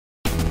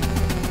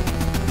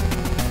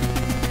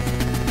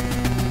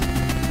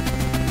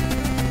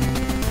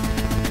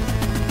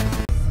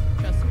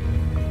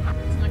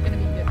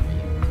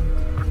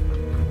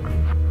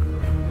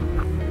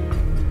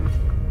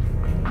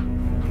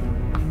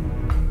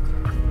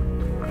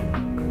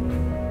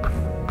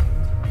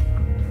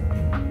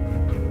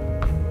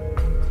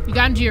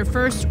gotten to your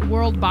first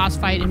world boss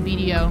fight in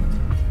BDO.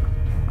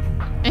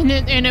 And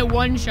it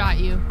one-shot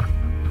you.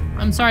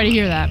 I'm sorry to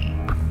hear that.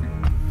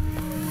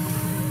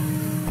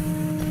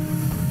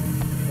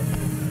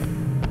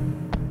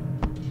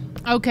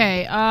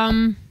 Okay,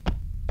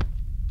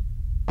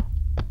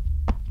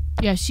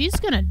 yeah, she's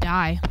gonna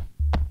die.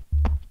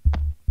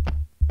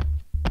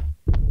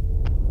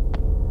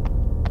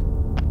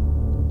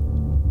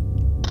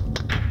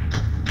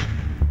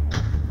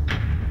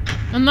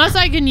 Unless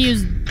I can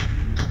use...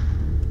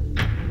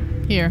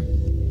 Here.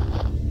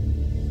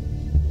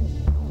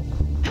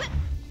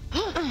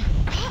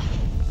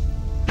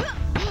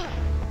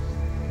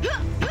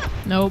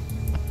 Nope.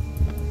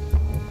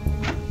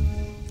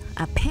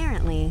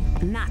 Apparently,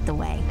 not the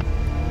way.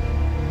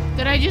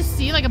 Did I just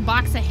see like a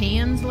box of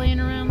hands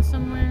laying around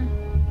somewhere?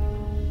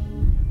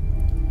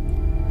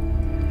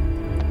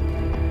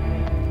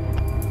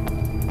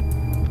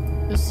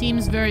 This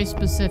seems very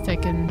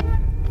specific and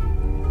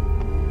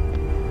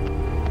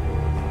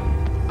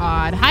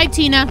odd. Hi,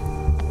 Tina.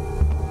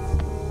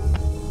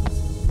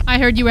 I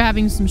heard you were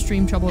having some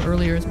stream trouble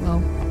earlier as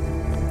well.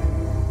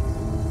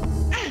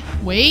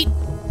 Wait.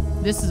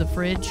 This is a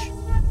fridge.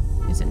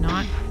 Is it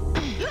not?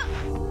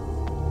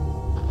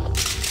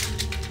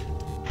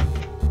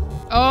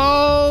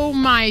 Oh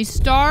my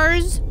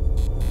stars.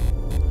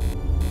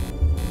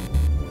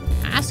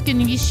 Ask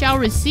and ye shall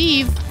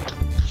receive.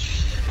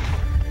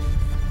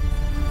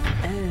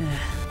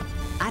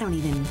 I don't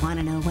even want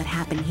to know what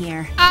happened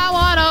here. I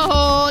want to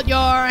hold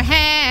your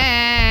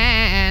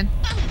hand.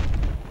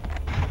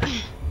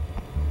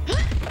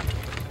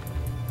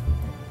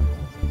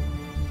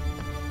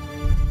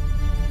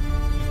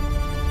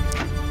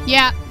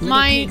 Yeah,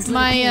 my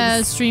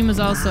stream was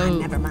also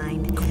never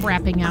mind.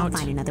 crapping out. I'll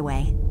find another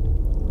way.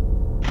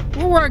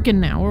 We're working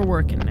now. We're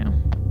working now.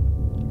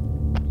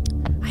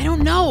 I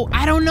don't know.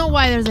 I don't know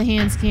why there's a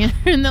hand scanner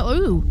in the...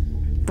 Ooh.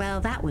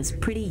 Well, that was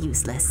pretty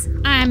useless.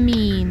 I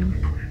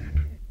mean...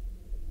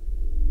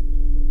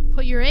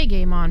 Put your A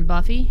game on,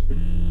 Buffy.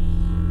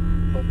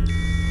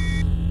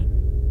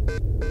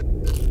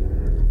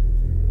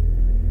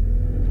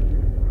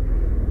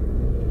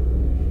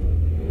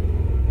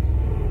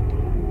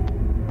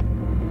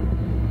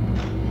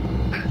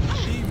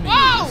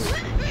 Whoa!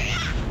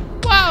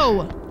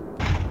 Whoa!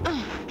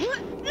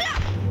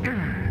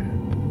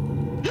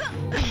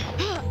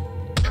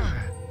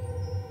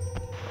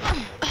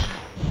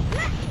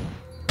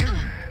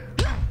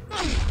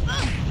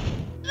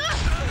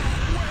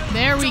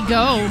 There we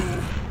go.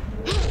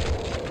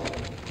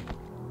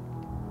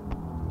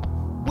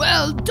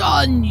 Well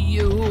done,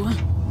 you.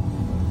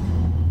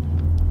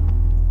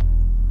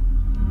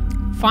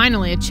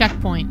 Finally, a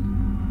checkpoint.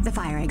 The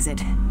fire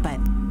exit, but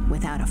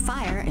without a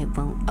fire, it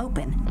won't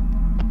open.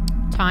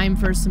 Time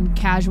for some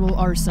casual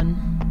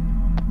arson.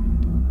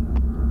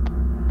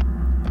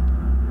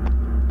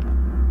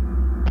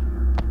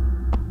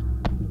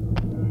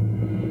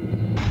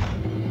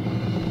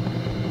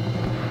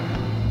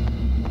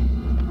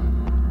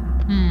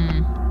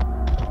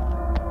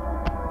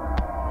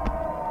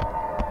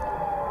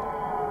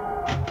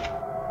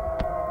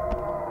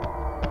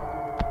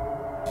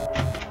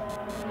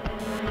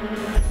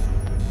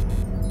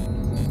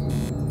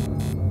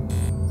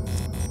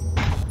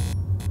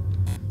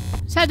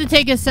 Just had to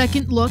take a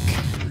second look.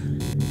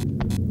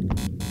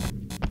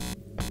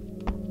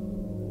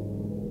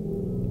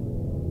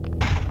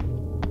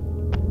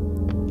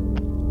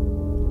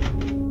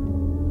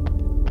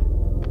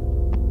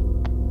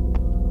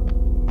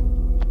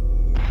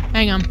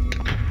 Hang on.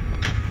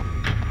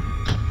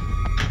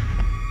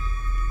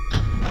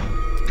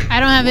 I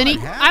don't have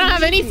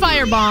any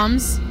fire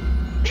bombs.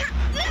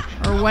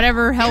 Or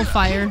whatever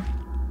hellfire.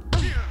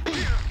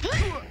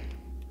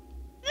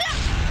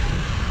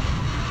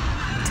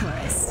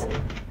 Tourist.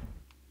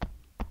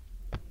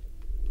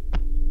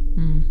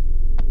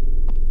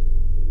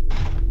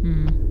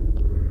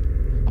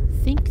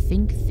 Think.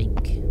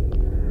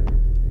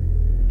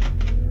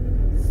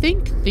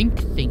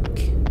 Think.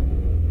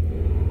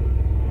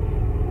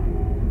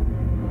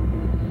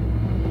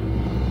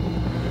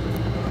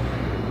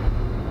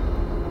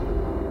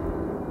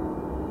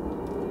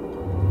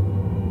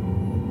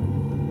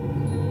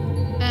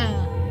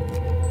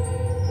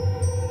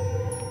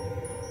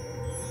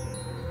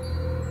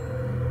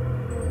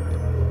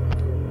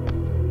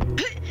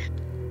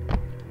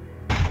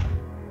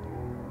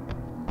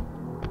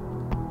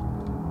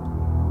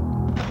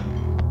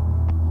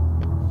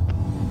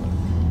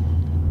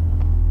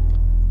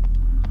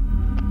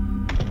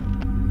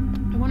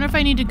 If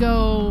I need to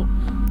go...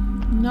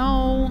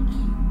 No.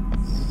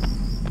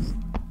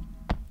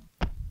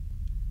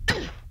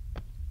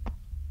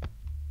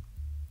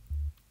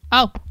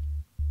 Oh.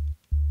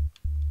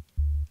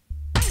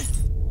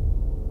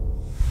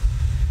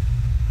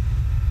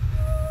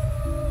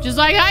 Just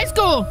like high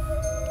school.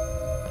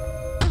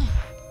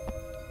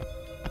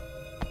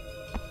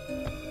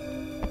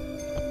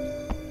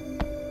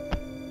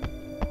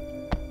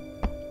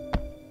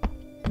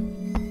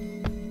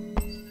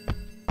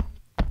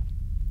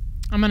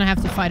 I'm gonna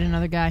have to fight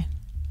another guy.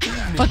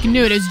 Fucking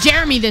knew it. It was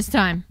Jeremy this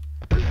time.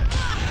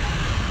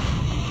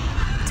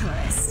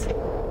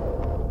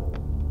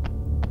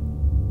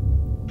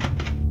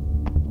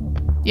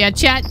 Yeah,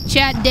 chat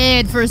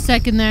dead for a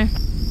second there.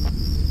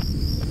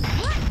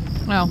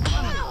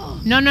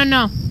 Oh. No.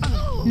 No.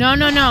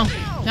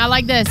 Not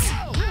like this.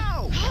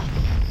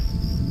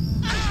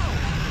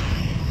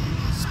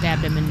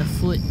 Stabbed him in the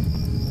foot.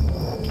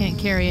 Can't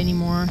carry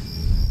anymore.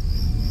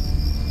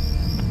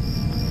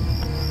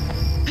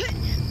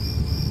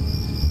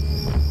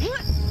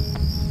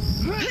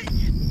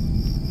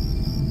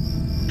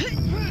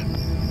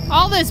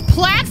 All this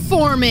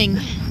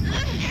platforming.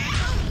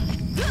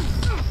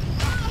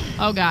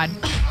 Oh God.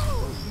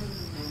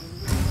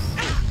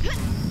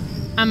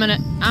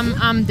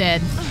 I'm dead.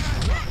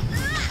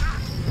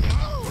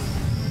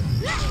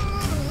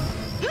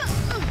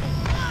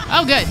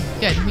 Oh, good.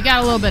 We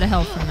got a little bit of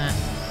health from that.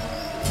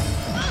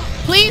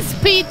 Please,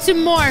 Pete,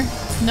 some more.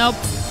 Nope.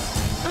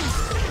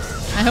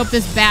 I hope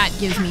this bat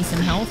gives me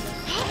some health.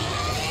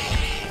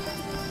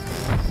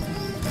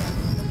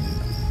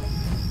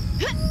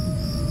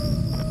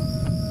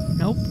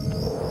 Nope.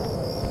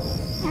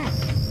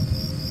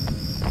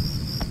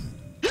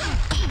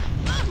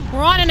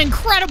 We're on an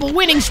incredible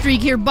winning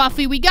streak here,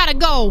 Buffy. We gotta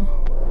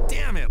go.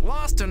 Damn it,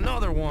 lost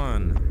another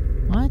one.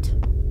 What?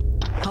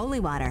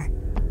 Holy water.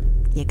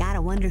 You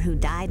gotta wonder who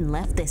died and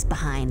left this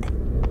behind.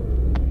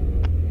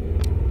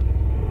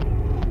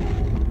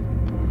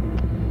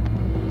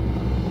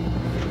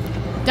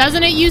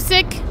 Doesn't it, you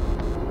sick?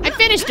 I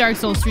finished Dark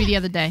Souls 3 the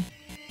other day.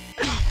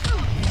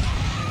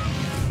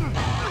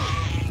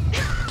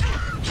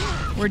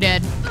 We're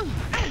dead.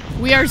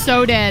 We are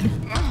so dead.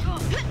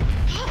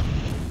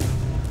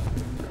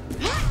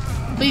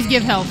 Please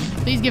give health.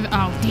 Please give.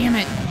 Oh, damn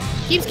it.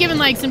 Keeps giving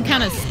like some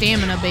kind of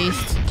stamina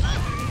based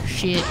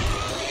shit.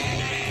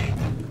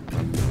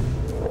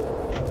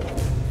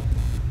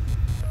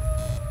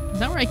 Is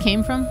that where I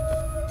came from?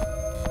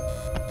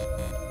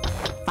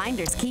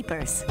 Finders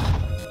keepers.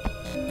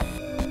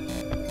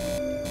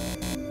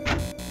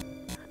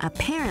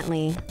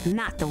 Apparently,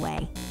 not the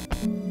way.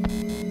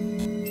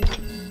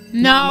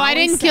 No, I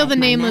didn't kill the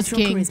Nameless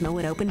King. Charisma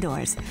would open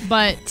doors,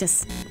 but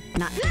just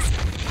not.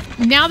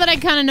 Now that I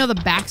kind of know the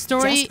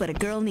backstory, Just what a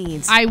girl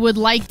needs. I would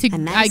like to.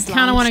 I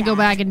kind of want to go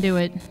back and do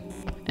it.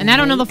 And I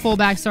don't know the full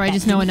backstory. I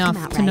just know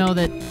enough to know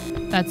that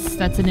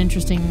that's an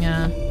interesting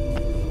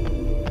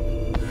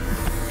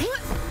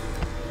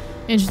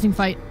interesting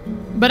fight.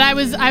 But I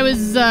was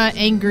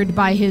angered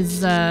by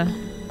his the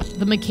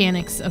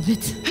mechanics of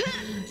it.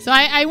 So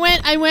I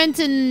went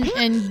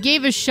and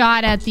gave a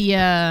shot at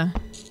the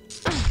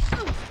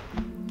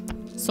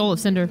Soul of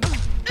Cinder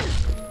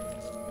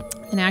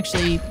and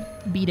actually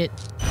beat it.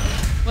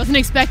 Wasn't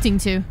expecting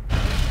to.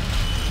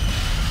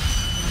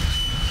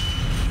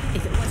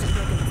 If it wasn't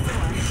broken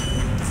before, it is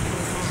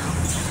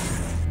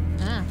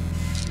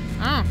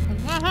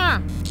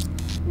now.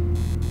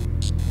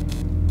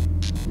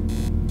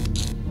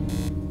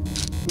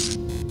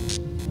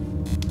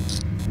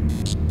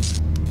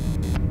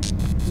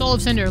 Soul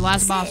of Cinder,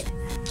 last boss.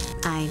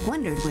 I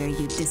wondered where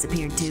you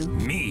disappeared to.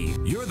 Me?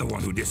 You're the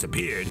one who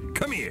disappeared.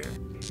 Come here.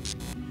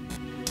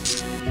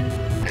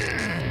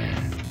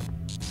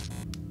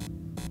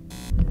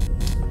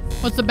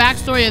 What's the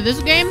backstory of this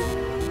game?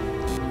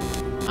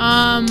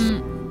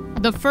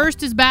 The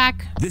first is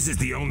back. This is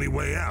the only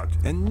way out.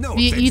 And no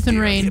Via offense Ethan to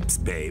your Rain. hips,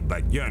 babe,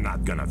 but you're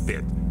not gonna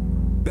fit.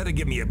 Better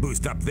give me a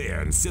boost up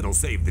there and Sid'll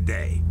save the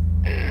day.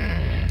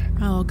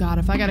 Oh God,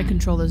 if I gotta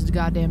control this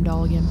goddamn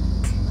doll again.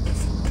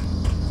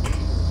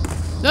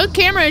 Those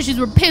camera issues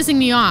were pissing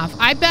me off.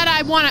 I bet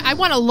I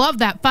wanna love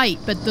that fight,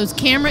 but those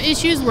camera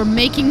issues were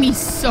making me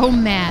so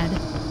mad.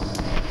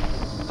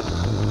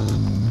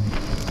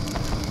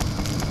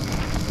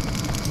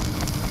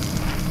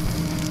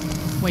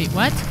 Wait,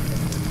 what?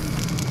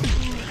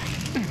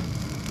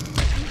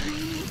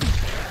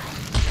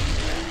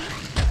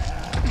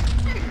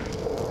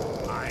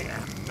 I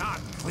am not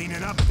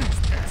cleaning up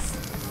this mess.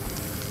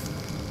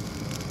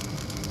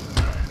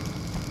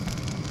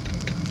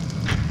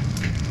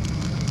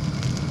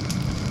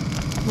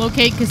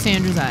 Locate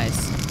Cassandra's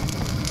eyes.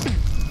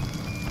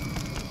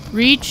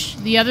 Reach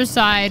the other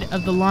side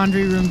of the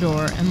laundry room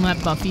door and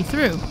let Buffy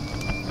through.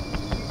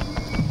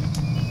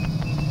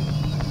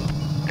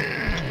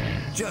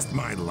 Just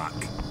my luck.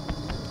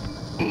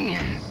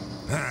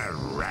 Ah,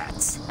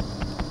 rats.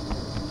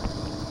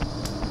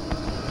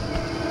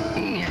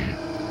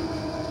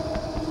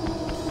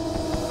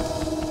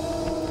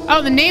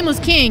 Oh, the Nameless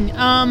King.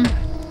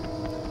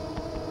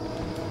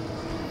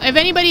 If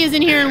anybody is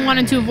in here and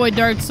wanted to avoid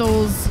Dark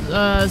Souls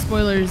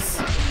spoilers,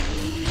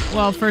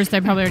 well, first I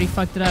probably already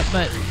fucked it up,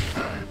 but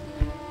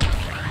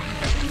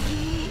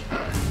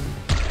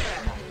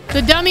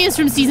the dummy is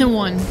from season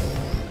 1,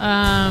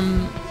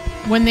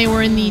 when they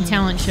were in the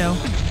talent show.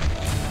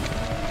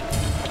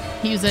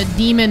 He was a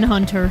demon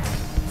hunter.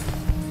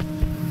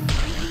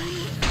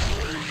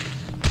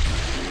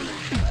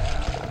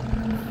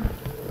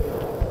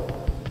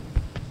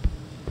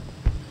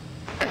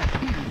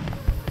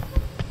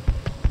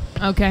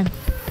 Okay.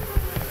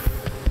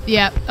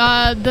 Yeah,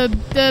 the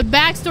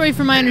backstory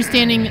from my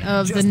understanding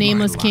of the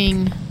Nameless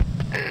King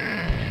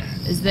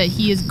is that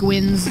he is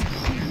Gwyn's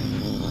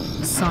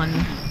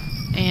son,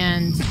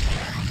 and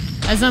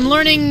As I'm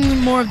learning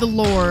more of the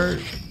lore,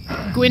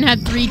 Gwyn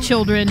had 3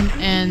 children,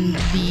 and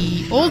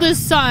the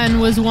oldest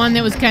son was one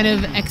that was kind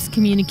of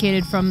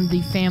excommunicated from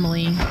the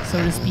family, so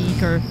to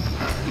speak, or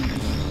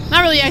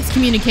not really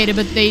excommunicated,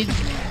 but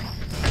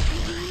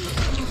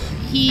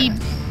he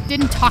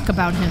didn't talk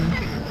about him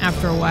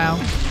after a while.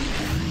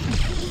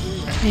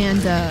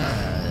 And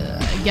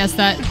I guess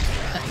that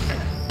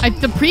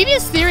the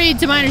previous theory,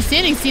 to my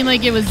understanding, seemed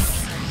like it was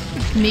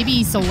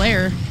maybe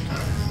SLAYER.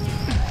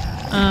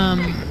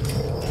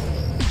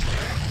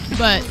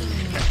 But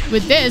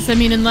with this, I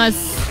mean,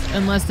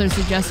 unless they're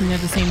suggesting they're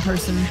the same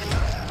person,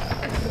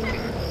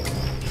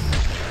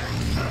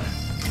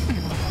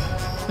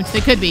 which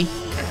they could be.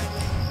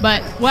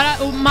 But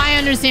my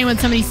understanding, what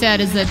somebody said,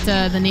 is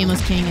that the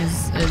Nameless King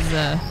is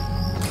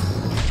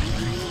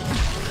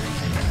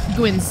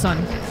Gwyn's son.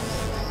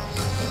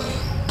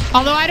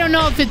 Although I don't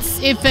know if it's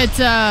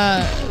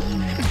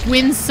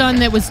Gwyn's son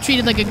that was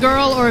treated like a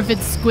girl, or if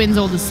it's Gwyn's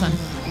oldest son.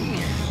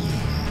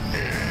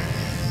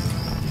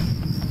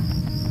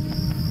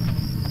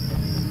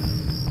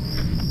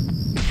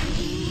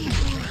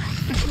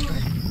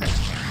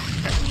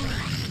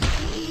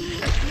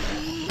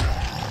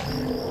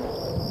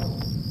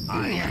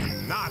 I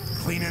am not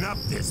cleaning up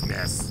this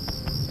mess.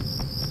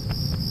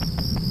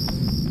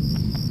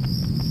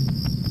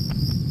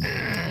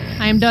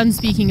 I am done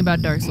speaking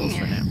about Dark Souls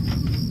for now.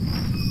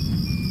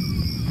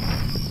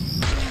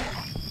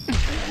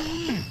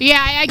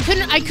 Yeah, I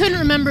couldn't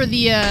remember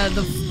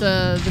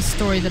the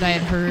story that I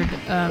had heard.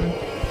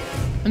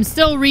 I'm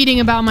still reading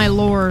about my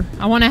lore.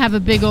 I want to have a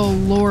big old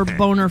lore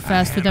boner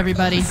fest with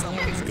everybody.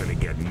 Someone's gonna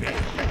get nailed,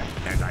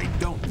 and I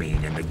don't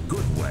mean in a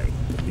good way.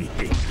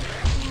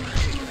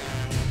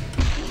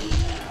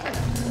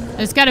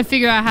 I just got to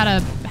figure out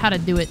how to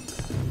do it.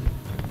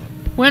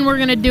 When we're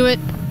gonna do it,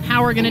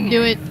 how we're gonna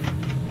do it.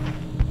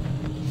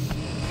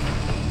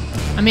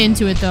 I'm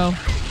into it though.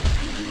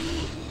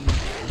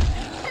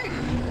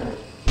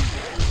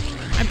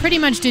 I pretty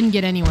much didn't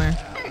get anywhere.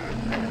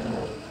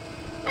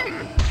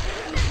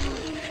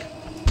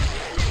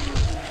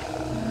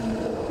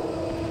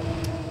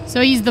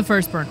 So he's the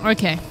firstborn.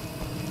 Okay.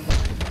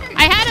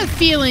 I had a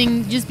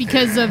feeling just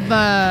because of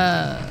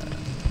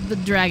the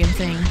dragon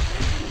thing.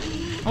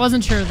 I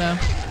wasn't sure though.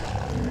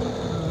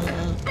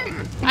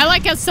 I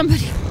like how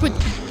somebody put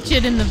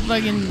shit in the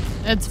fucking...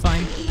 That's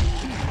fine.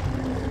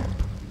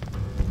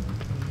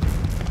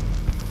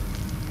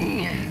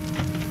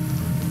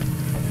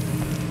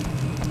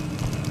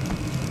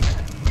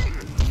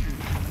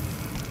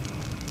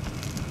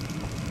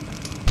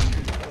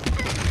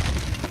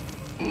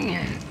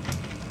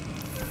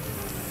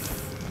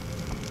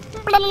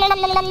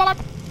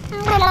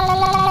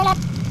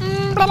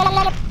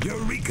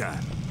 Eureka!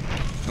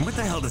 And what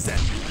the hell does that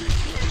mean?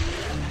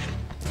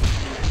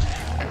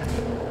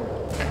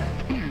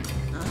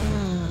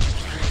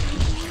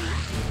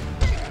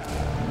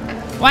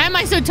 Why am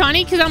I so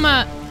tawny? Because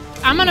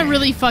I'm gonna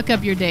really fuck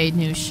up your day,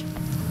 Noosh.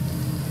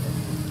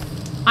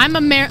 I'm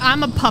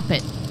a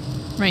puppet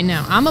right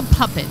now. I'm a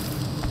puppet.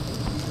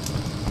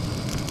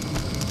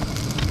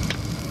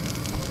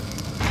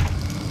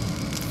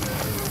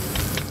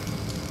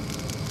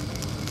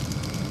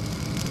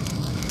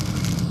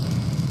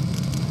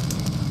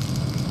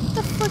 What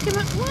the fuck am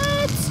I?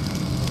 What?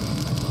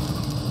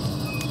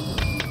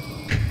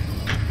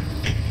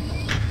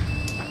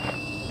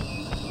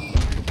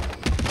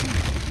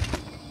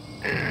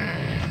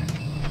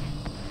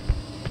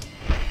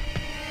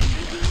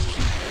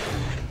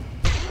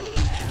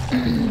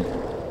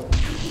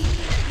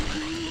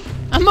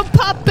 I'm a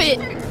puppet.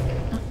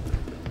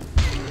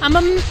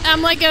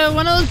 I'm like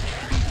one of those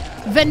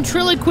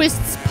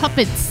ventriloquists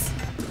puppets.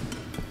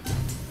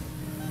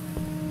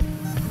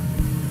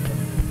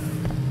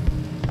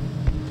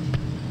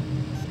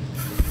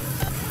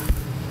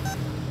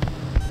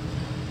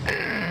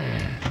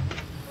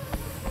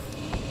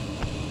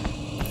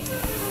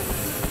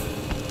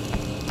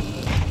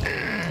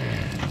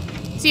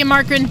 See you,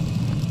 Markrin.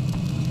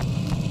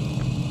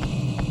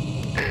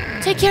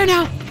 Take care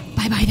now.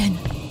 Bye-bye then.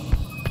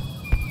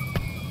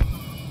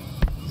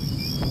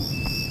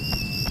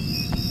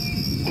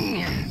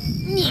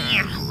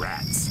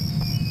 Rats.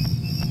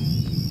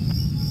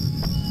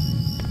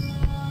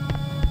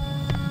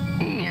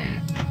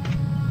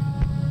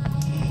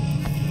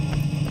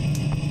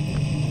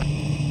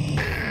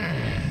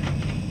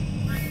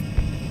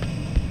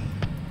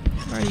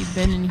 I've already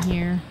been in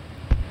here.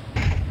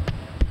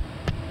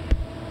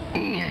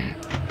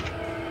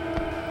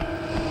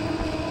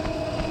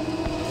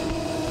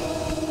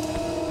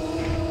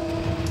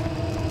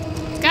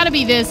 It's gotta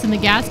be this and the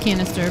gas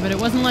canister, but it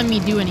wasn't letting me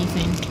do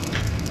anything.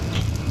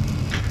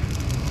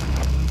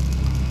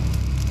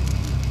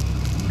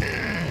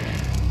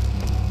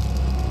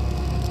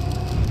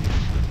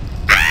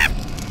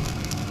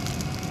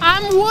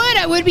 I'm wood,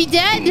 I would be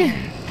dead.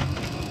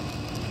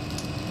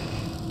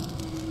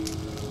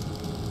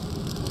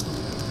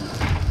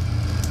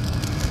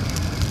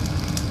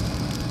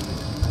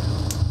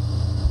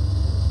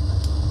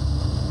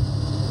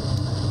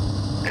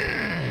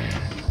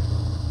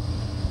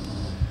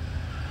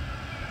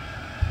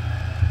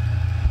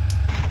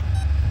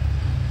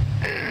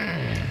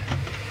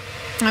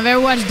 Have I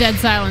ever watched Dead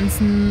Silence?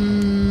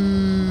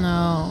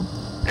 No.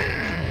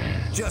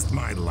 Just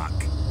my luck.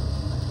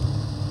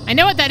 I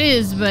know what that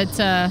is, but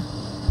I've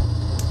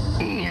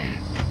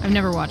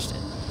never watched it.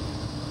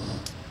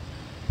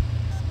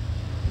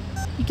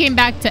 You came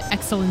back to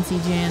Excellency,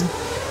 Jan.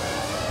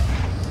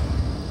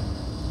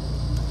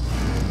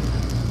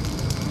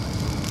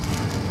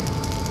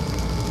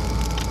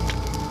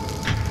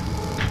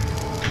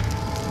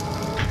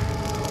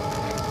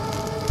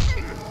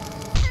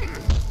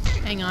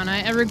 Hang on,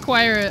 I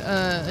require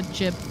a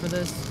chip for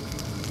this.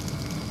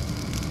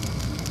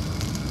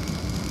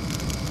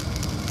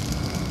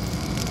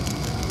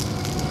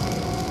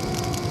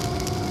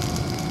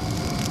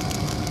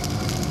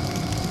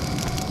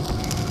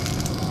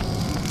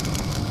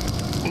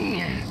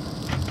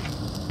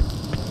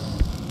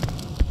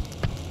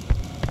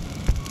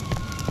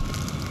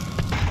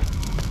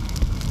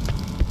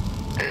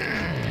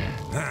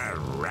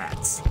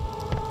 Rats.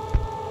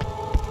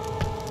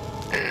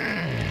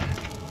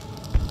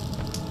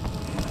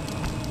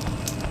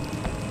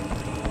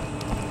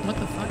 What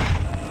the fuck?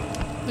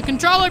 The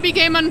controller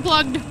became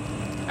unplugged.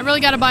 I really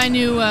gotta buy a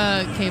new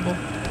cable.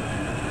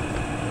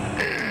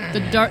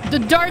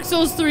 The Dark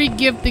Souls 3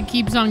 gift that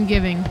keeps on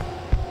giving.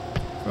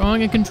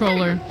 Throwing a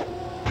controller.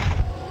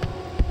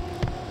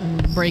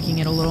 And breaking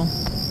it a little.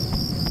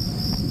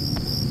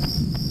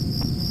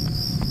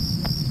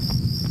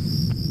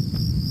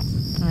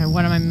 Alright,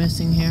 what am I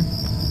missing here?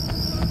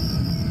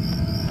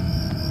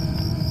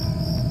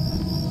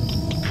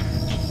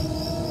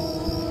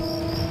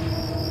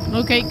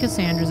 Locate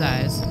Cassandra's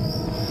eyes.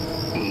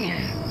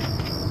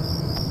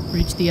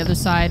 Reach the other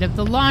side of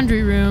the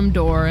laundry room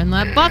door and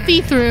let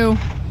Buffy through.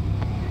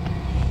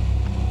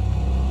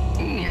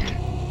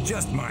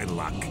 Just my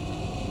luck.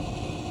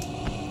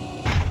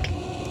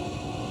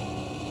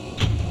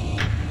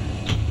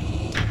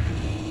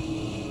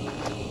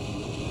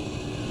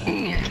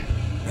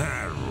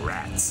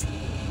 Rats.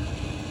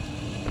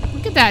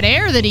 Look at that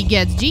air that he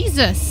gets.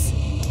 Jesus.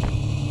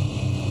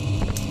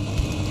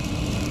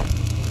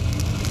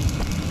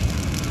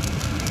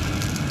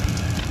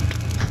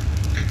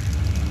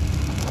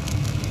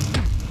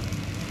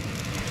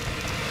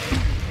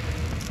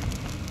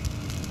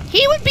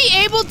 He would be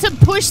able to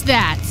push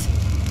that.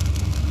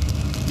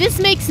 This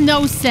makes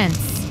no sense.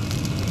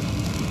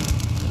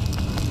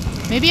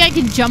 Maybe I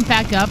can jump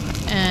back up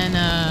and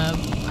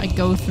I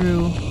go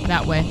through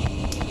that way.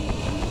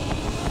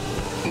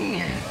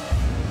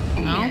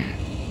 No?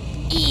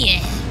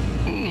 Yeah.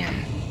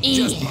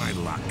 Just my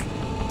luck.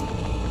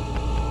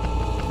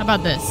 How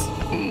about this?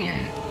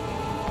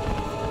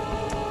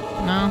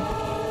 No?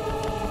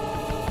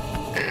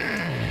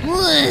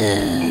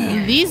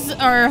 These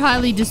are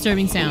highly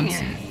disturbing sounds.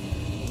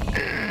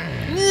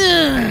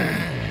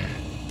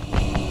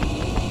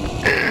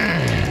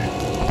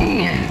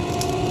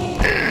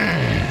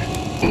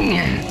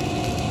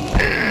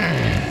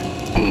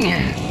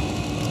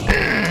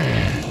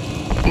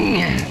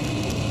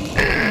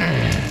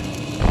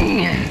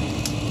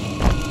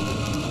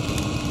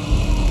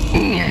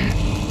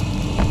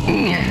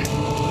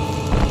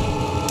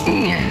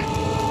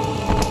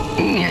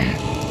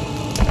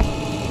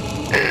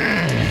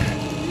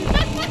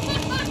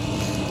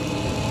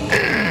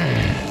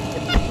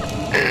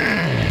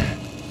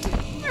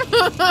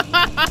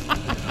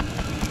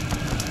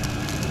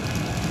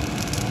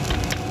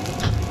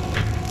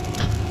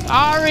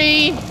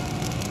 Sorry.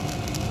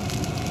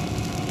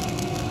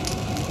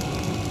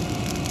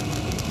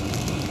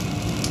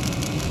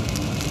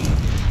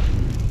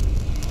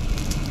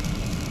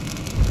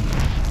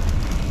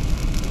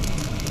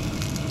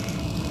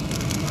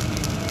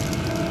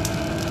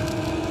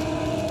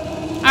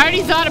 I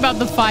already thought about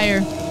the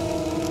fire.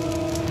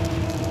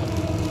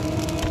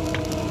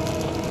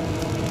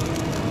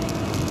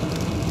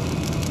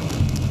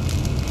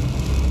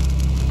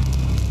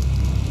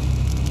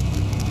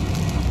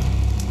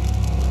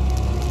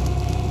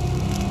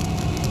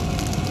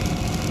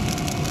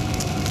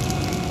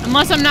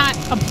 Unless I'm not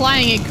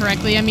applying it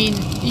correctly. I mean,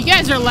 you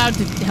guys are allowed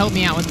to help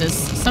me out with this.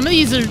 Some of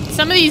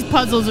these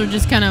puzzles are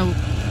just kind of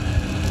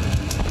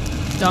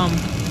dumb.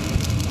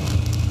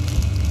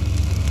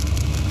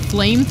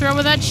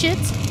 Flamethrower that shit?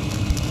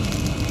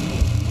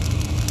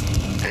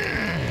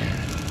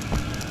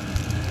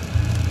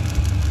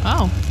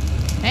 Oh.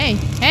 Hey,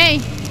 hey.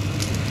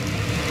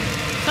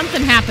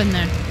 Something happened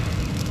there.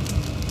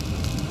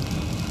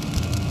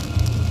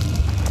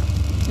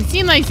 It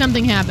seemed like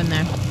something happened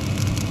there.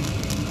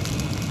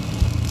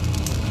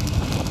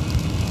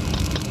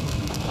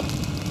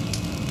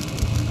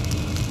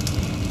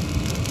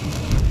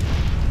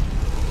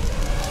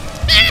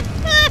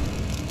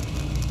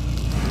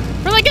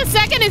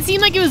 It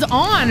seemed like it was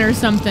on or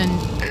something.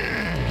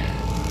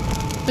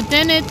 But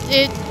then it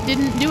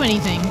didn't do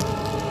anything.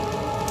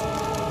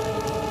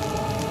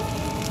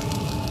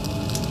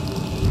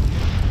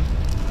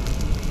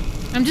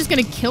 I'm just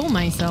gonna kill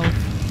myself.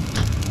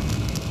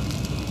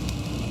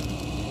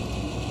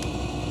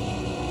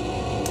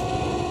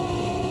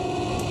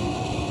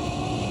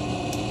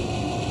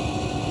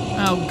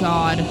 Oh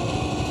God.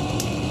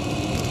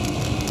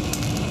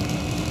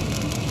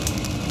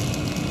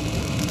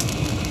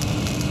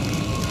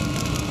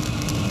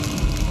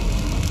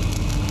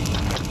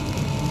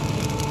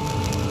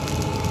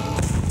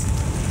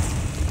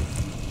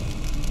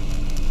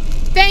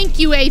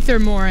 you, Aether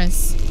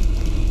Morris.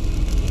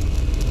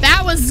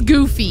 That was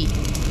goofy.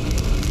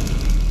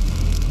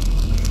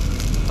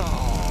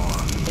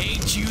 Oh,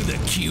 ain't you the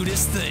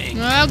cutest thing?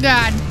 Oh,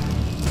 God.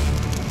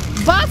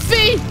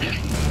 Buffy!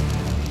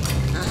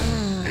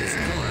 This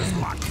door is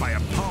locked by a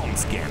palm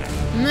scanner.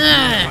 If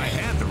I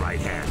had the right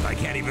hand, I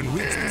can't even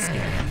reach the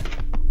scanner.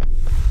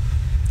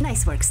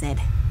 Nice work, Sid.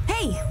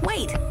 Hey,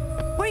 wait!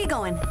 Where are you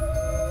going?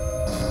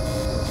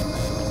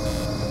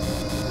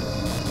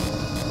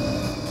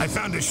 I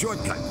found a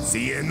shortcut.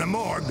 See you in the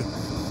morgue.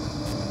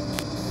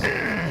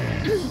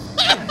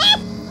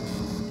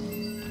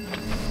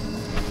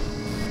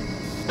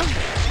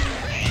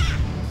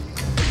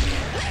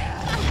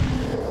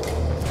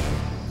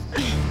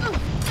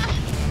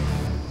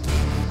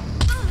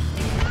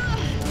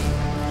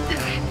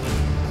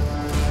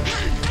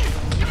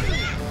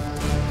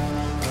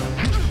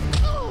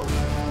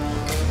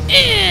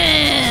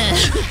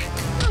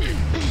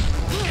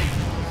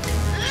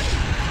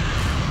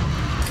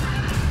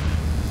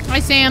 Hi,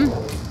 Sam.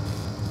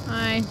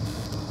 Hi.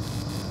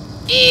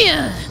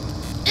 Yeah.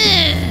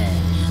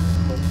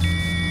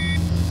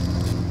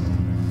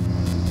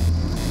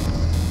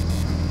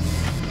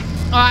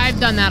 Oh, I've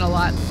done that a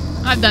lot.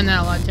 I've done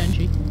that a lot,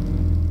 Tenchi.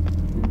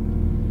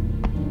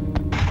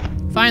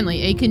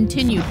 Finally, a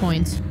continue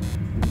point.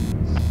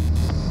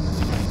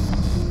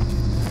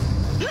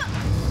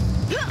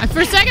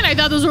 For a second, I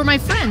thought those were my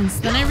friends.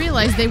 Then I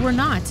realized they were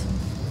not.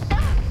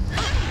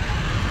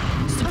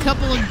 Just a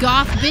couple of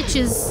goth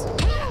bitches.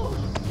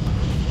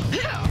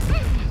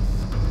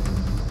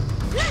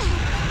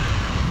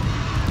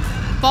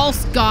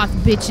 False goth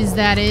bitches,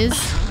 that is.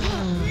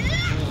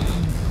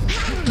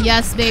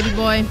 Yes, baby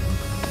boy.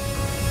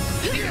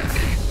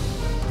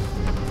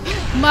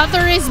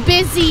 Mother is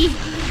busy.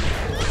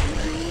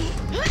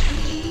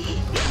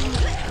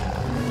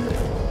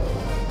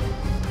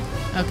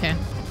 Okay.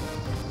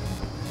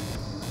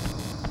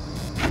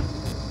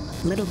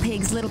 Little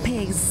pigs, little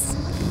pigs.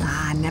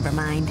 Ah, never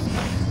mind.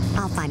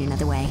 I'll find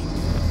another way.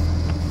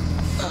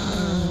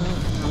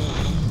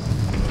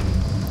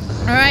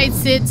 Alright,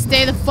 Sid,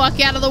 stay the fuck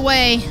out of the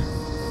way.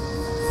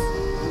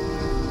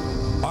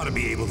 Ought to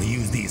be able to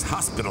use these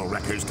hospital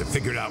records to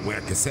figure out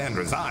where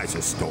Cassandra's eyes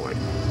are stored.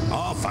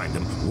 I'll find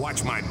them.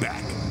 Watch my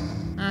back.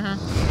 Uh-huh.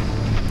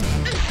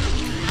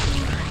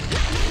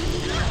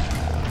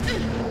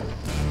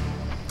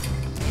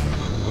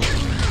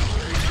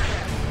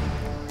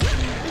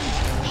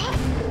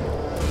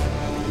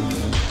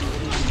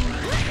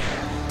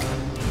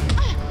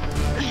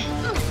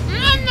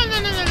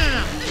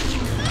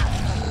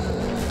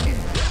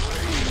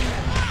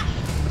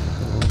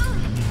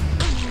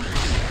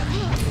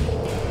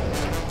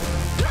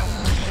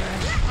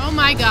 Oh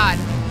my God.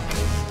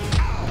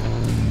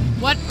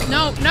 What?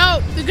 No,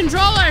 no, the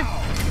controller.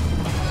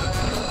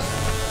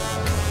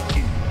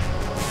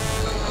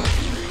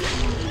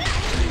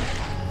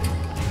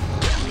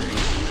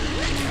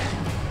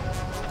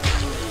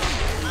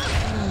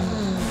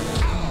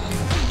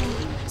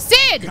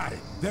 Sid! Got it.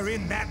 They're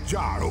in that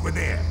jar over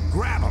there.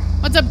 Grab them.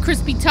 What's up,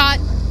 Crispy Tot?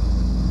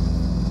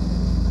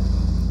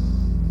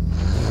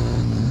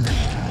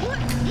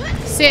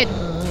 Sid,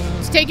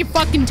 just take your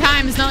fucking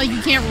time. It's not like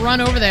you can't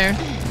run over there.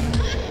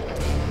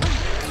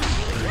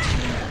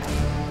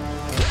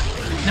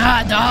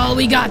 Nah, doll,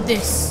 we got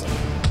this.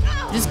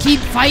 Just keep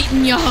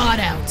fighting your heart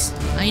out.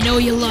 I know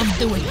you love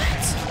doing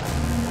that.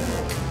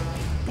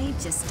 They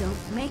just don't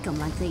make them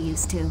like they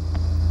used to.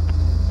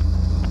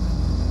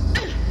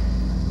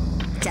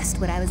 Just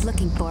what I was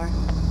looking for.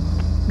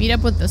 Meet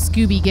up with the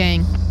Scooby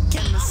Gang.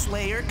 Can the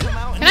Slayer come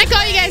out? Can I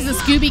call you guys the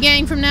Scooby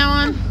Gang from now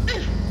on?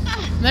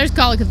 There's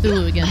Call of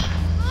Cthulhu again.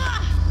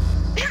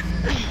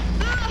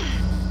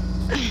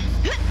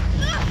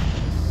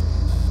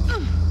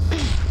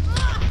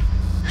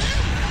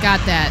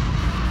 Got that.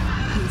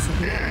 You should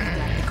be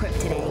at the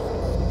crypt today.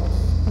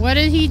 What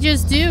did he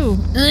just do?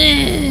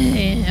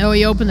 Oh,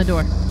 he opened the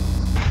door.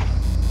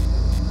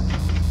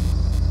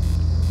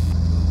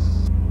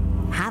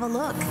 Have a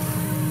look.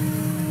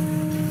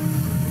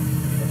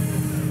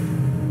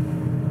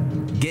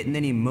 Getting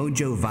any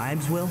mojo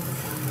vibes, Will?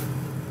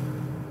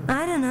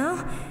 I don't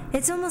know.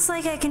 It's almost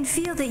like I can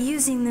feel that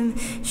using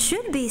them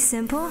should be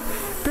simple,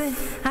 but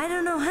I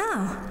don't know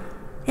how.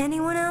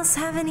 Anyone else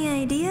have any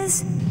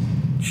ideas?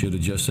 Should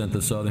have just sent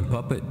the Southern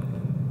Puppet.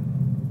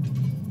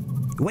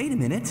 Wait a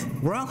minute.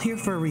 We're all here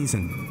for a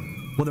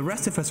reason. Well, the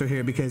rest of us are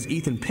here because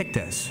Ethan picked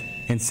us,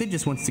 and Sid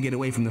just wants to get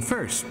away from the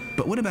first.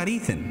 But what about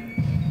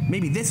Ethan?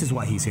 Maybe this is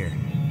why he's here.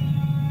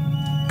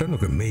 Don't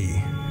look at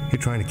me. You're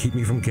trying to keep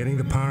me from getting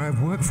the power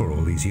I've worked for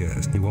all these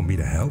years. You want me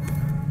to help?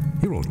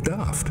 You're all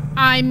daft.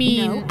 I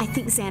mean... No, I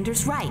think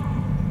Xander's right.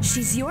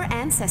 She's your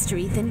ancestor,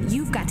 Ethan.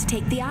 You've got to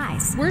take the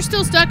eyes. We're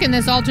still stuck in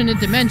this alternate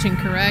dimension,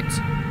 correct?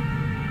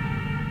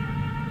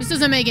 This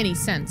doesn't make any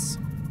sense.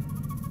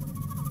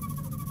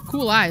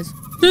 Cool eyes.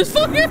 This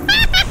fucking...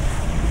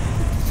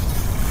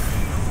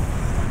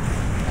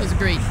 That was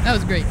great. That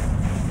was great.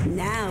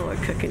 Now we're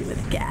cooking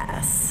with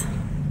gas.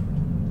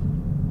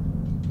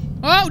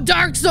 Oh,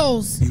 Dark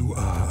Souls! You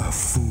are a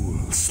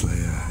fool,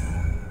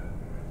 Slayer.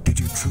 Did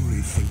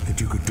really think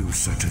that you could do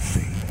such a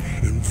thing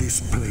in this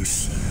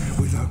place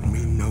without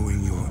me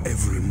knowing your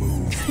every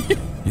move?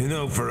 You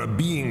know, for a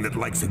being that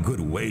likes a good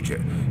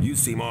wager, you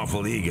seem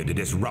awful eager to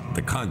disrupt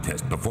the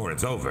contest before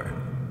it's over.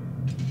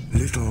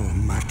 Little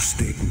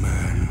matchstick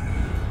man,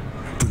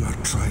 do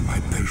not try my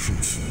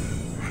patience.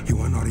 You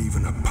are not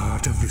even a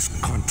part of this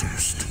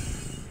contest.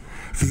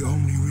 The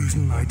only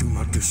reason I do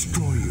not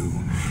destroy you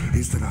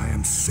is that I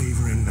am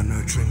savoring the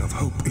nurturing of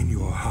hope in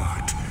your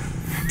heart,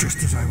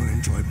 just as I will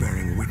enjoy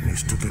bearing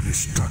witness to the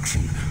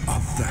destruction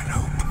of that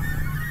hope.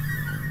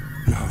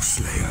 Now,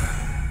 Slayer,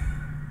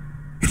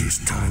 it is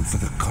time for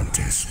the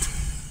contest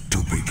to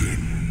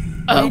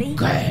begin.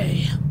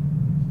 Okay.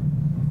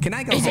 Can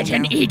I go Is home it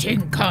an now?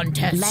 eating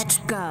contest? Let's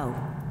go.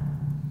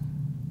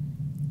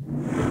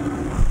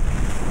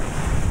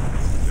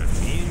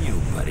 Just me and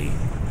you, buddy.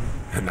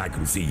 And I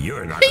can see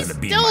you're not He's gonna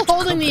be still much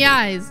holding company. the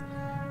eyes.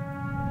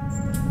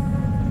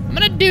 I'm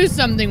gonna do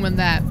something with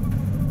that.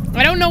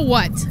 I don't know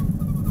what.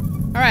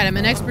 Alright, I'm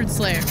an expert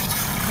slayer.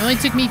 It only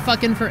took me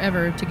fucking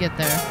forever to get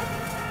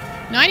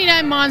there.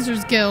 99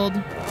 monsters killed.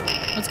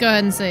 Let's go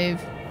ahead and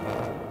save.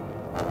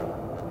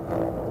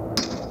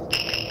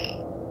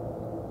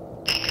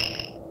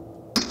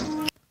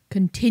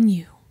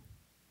 Continue.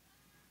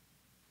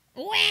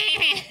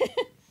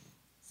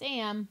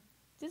 Sam,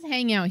 just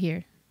hang out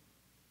here.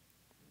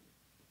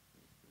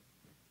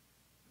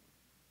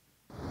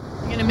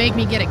 You're gonna make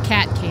me get a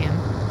cat cam.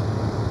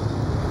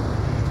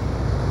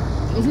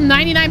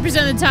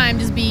 99% of the time,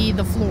 just be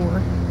the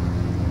floor.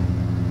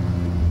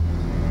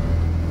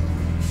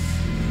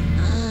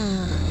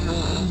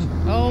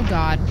 Oh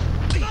God.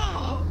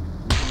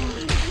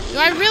 Do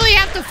I really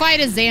have to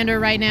fight a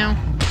Xander right now?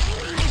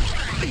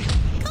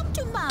 Come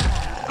to mama.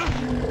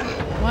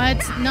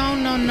 What? No,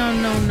 no, no,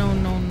 no, no,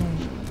 no, no.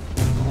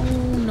 Oh,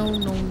 no,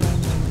 no, no,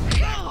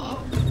 no.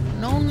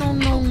 No, no,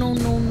 no, no, no,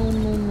 no, no,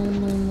 no, no, no,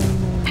 no, no.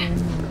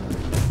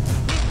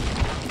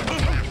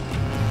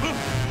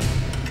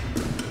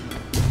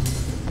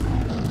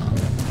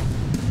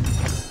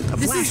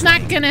 This is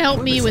not gonna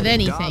help me with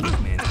anything.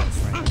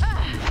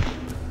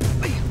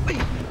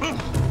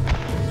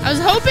 I was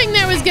hoping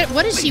there was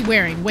what is she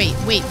wearing? Wait,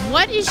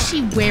 what is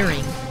she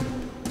wearing?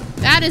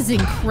 That is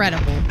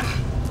incredible.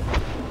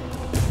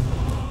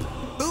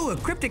 Ooh, a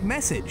cryptic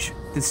message.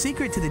 The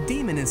secret to the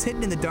demon is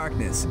hidden in the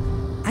darkness.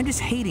 I'm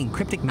just hating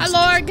cryptic messages.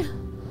 Hi, Lorg.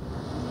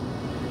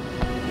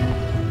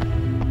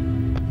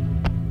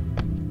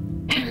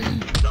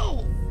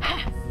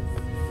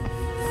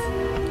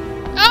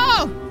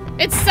 Oh,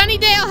 it's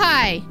Sunnydale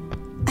High.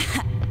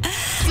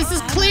 This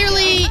is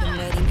clearly,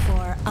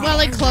 well,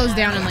 it closed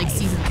down in like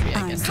season 3,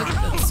 I guess.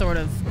 That's sort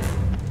of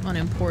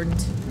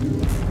unimportant.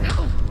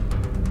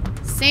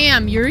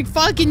 Sam, you're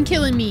fucking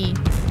killing me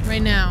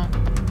right now.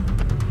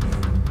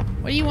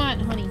 What do you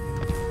want, honey?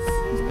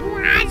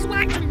 I just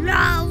want some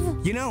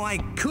love. You know, I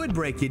could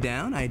break you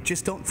down. I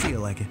just don't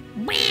feel like it.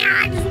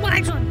 I just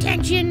want some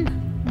attention.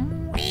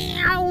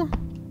 Meow.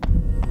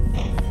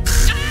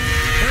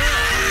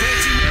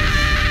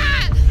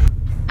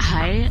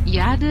 Hi,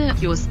 Jade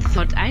just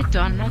thought I'd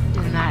done not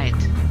denied.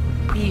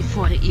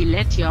 Before I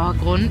let your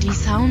grundy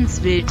sounds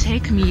will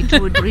take me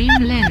to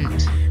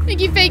dreamland. Thank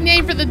you, fake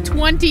name, for the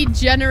 20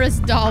 generous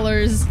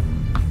dollars.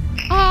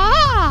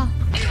 Ah!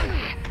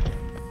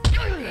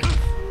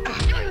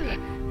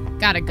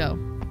 Gotta go.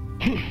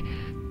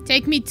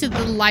 Take me to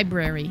the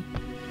library.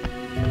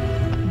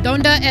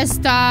 ¿Dónde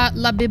está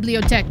la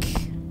biblioteca?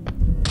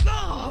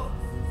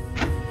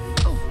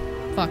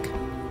 Fuck.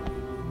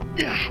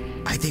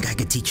 I think I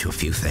could teach you a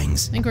few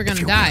things. I think we're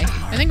gonna die.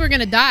 I think we're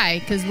gonna die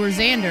because we're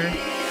Xander.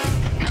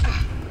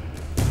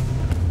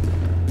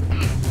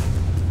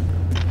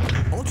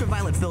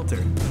 Ultraviolet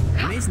filter.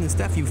 Amazing the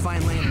stuff you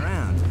find laying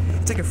around.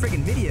 It's like a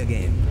friggin' video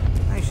game.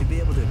 I should be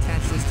able to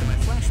attach this to my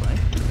flashlight.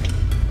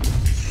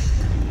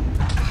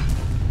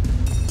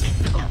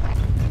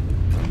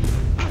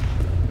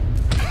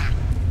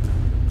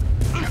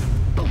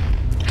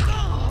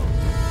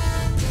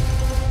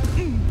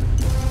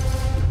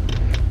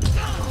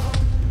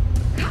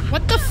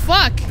 What the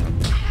fuck?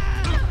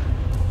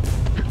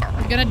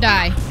 We're gonna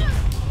die.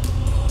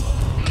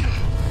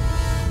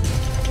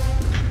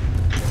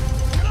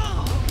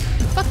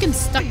 I'm fucking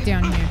stuck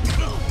down here.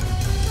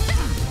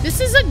 This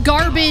is a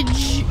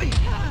garbage.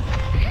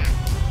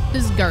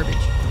 This is garbage.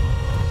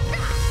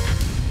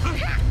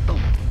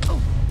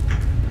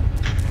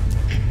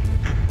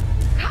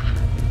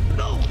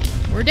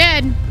 We're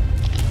dead.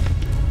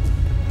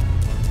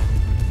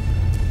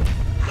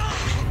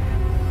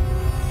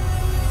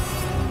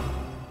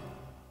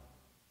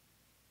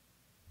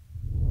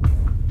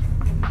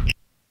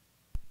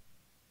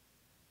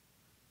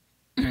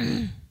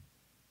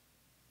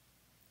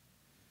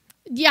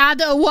 Yeah,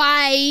 the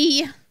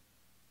way.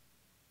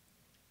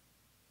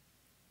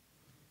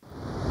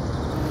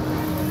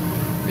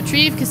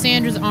 Retrieve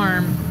Cassandra's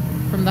arm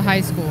from the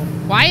high school.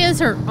 Why is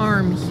her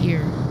arm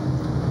here?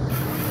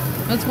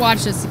 Let's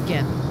watch this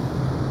again.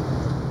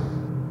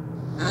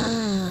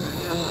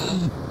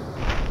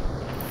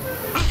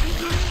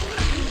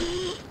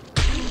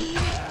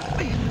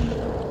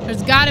 There's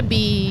There's gotta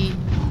be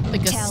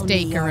like a Tell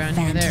stake me your around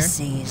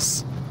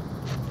fantasies. here.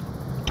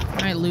 There.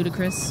 Alright,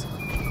 Ludicrous.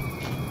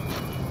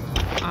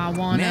 I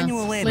wanna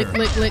Manual labor.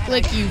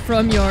 lick you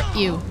from your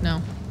ew.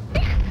 No.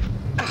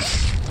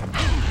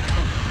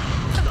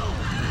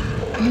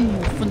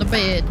 Move from the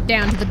bed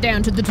down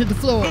to the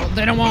floor.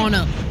 They don't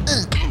wanna.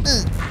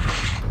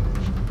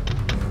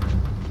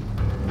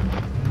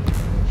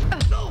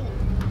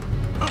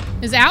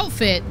 His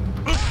outfit.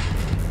 It's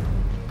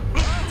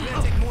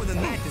gonna take more than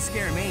that to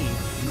scare me.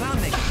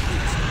 Clown makeup,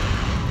 please.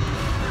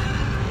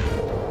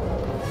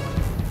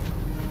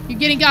 You're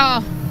getting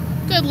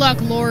good luck,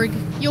 Lorg.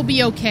 You'll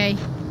be okay.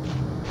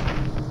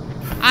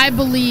 I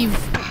believe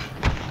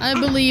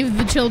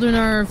the children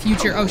are our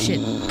future. Oh shit.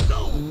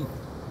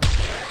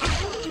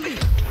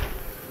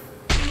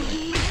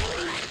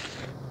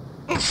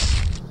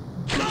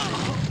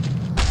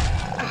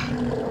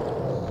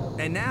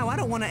 And now I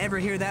don't want to ever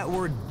hear that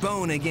word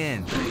bone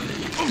again.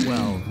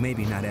 Well,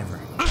 maybe not ever.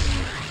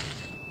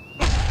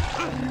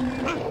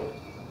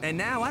 And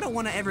now I don't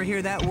want to ever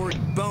hear that word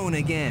bone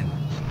again.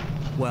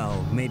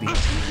 Well, maybe.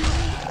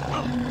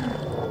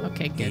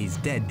 Okay, good. He's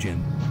dead,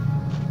 Jim.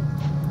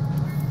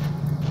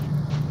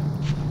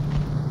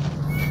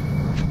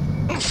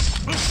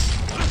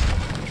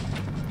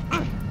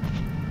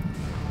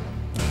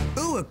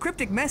 Ooh, a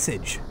cryptic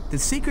message. The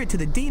secret to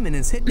the demon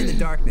is hidden in the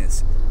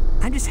darkness.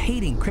 I'm just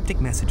hating cryptic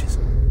messages.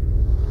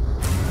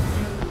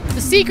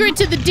 The secret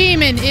to the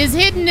demon is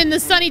hidden in the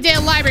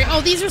Sunnydale Library.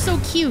 Oh, these are so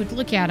cute.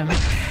 Look at them.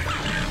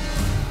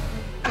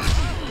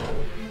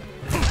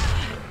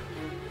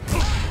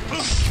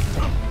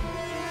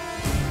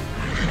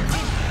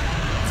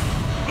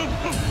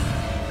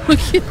 Look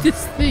at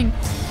this thing.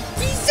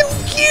 He's so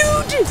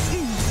cute!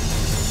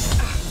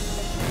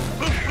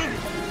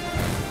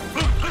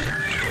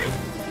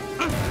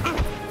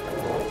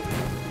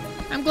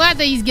 I'm glad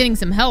that he's getting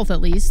some health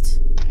at least.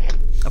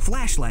 A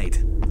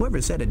flashlight. Whoever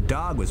said a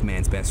dog was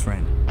man's best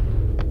friend.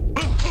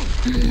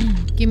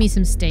 Give me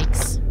some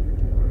steaks.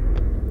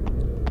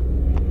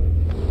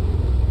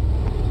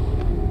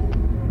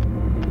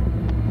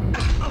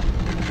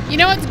 You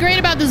know what's great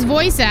about this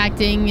voice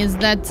acting is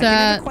that I can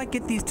never quite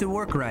get these to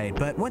work right,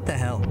 but what the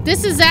hell?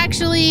 This is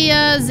actually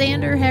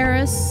Xander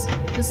Harris.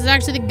 This is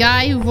actually the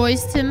guy who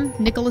voiced him,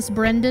 Nicholas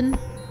Brendan.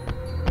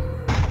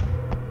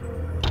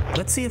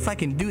 Let's see if I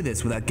can do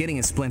this without getting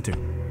a splinter.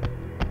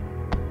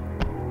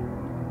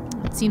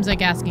 It seems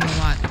like asking a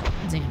lot,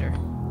 Xander.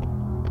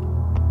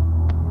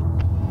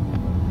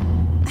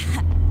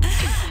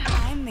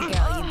 I'm the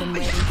girl you've been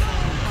waiting for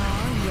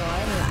all your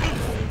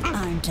life,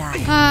 aren't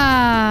I?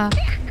 Ah,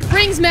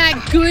 brings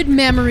back good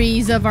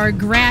memories of our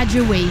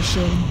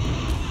graduation.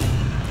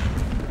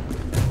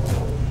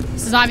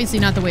 This is obviously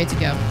not the way to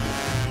go.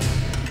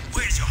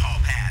 Where's your hall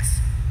pass?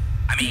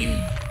 I mean,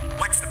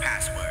 what's the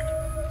password?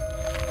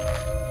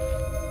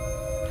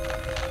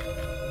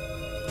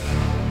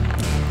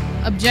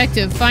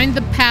 Objective, find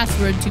the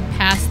password to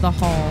pass the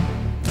hall.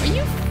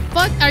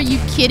 Are you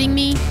kidding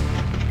me?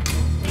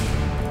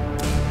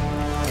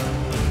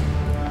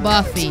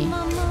 Buffy.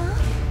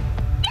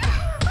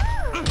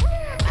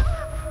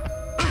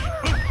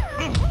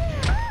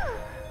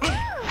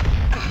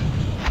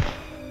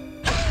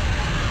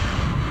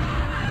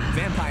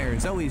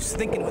 Vampires always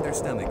thinking with their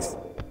stomachs.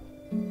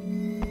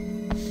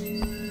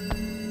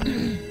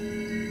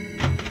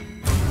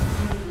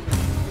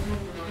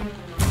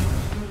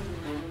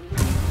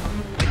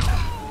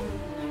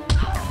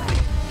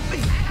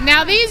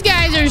 Now these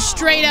guys are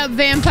straight up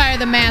Vampire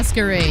the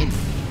Masquerade.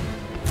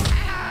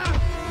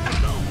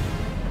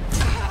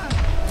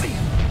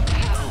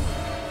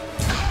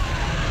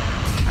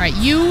 Alright,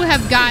 I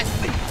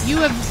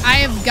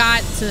have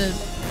got to,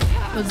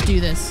 let's do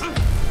this.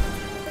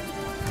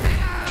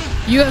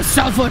 You have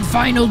suffered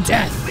final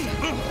death.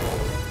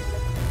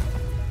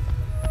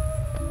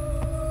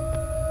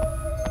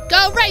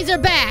 Go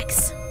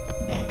Razorbacks!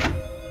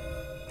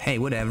 Hey,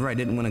 whatever, I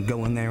didn't want to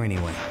go in there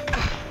anyway.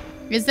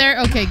 Is there?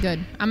 Okay, good.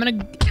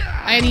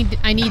 I need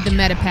the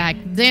meta pack.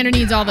 Xander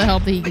needs all the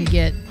help that he can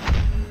get.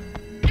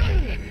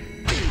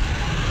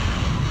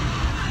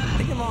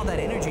 Think of all that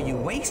energy you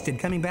wasted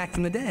coming back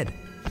from the dead.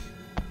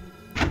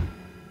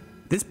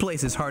 This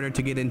place is harder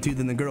to get into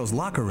than the girls'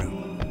 locker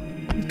room.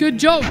 Good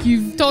joke.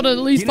 You've told it at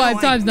least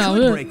 5 times now. I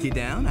could break you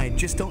down. I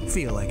just don't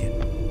feel like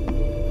it.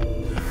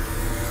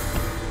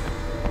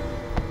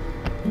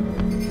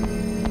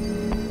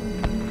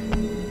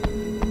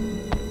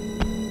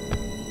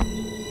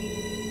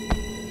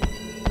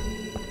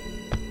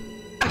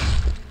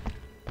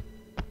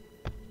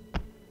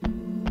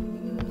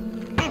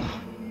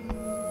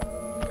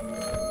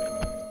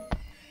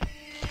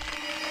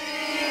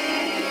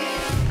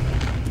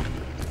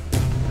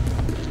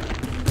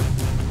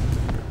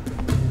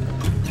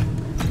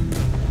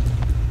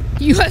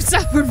 You have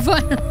suffered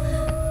fun.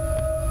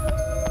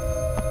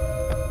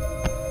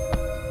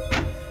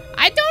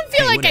 I don't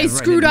feel like I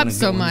screwed up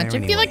so much.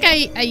 I feel like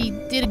I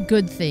did a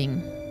good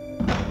thing.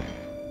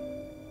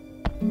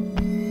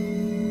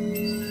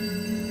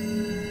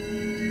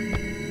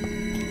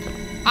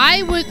 I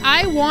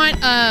I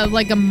want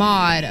like a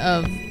mod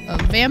of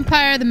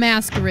Vampire the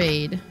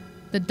Masquerade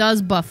that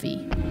does Buffy.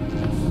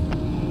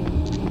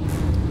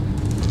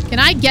 Can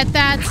I get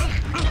that?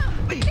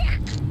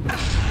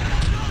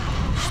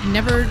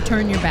 Never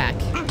turn your back.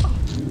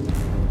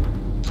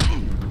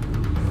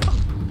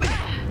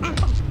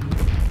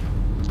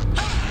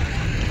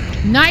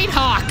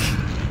 Nighthawk!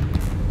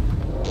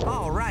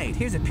 Alright,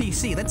 here's a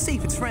PC. Let's see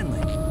if it's friendly.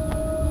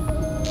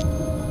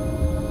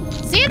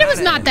 Xander was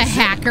not the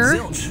hacker.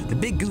 Zilch, the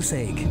big goose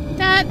egg.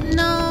 That,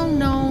 no.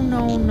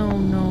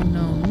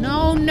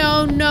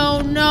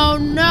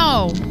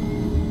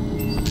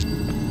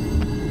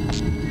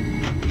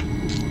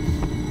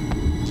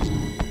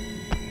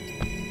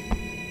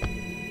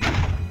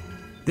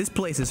 This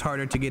place is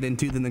harder to get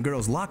into than the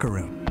girls' locker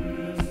room.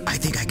 I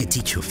think I could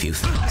teach you a few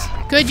things.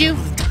 Could you?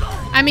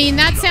 I mean,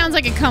 that sounds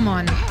like a come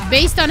on.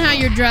 Based on how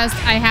you're dressed,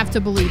 I have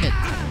to believe it.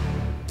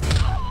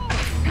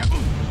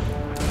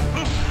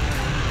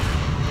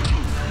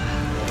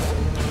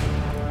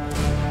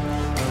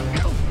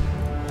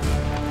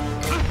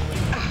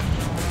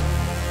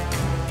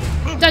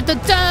 Dun dun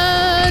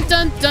dun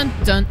dun dun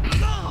dun.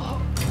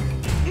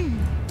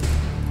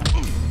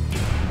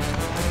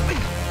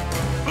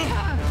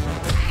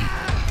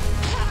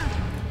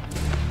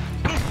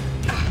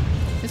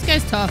 This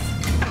guy's tough.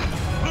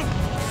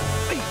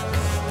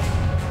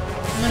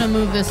 I'm gonna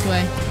move this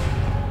way.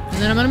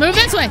 And then I'm gonna move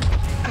this way!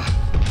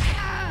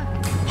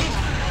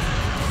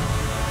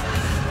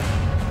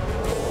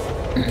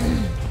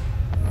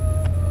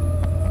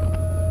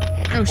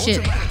 Oh shit.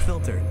 Ultraviolet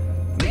filter.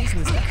 Amazing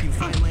the stuff you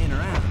find laying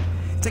around.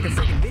 It's like a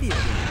freaking video game.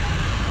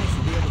 I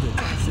should be able to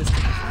attach this to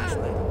the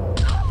flashlight.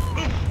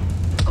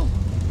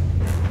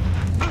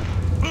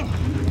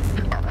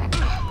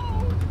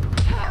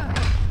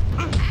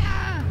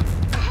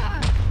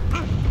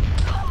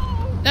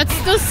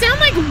 Those sound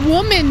like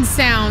woman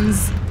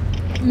sounds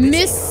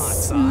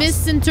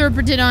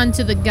misinterpreted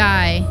onto the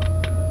guy.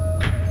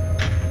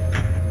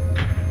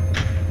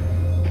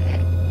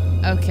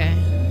 Okay.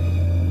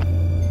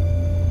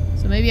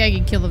 So maybe I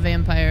could kill the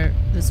vampire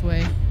this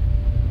way.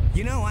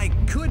 You know, I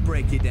could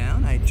break you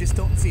down. I just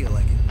don't feel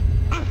like it.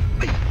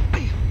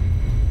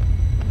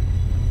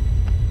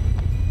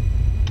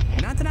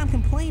 Not that I'm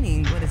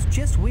complaining, but it's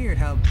just weird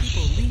how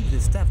people leave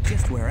this stuff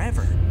just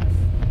wherever.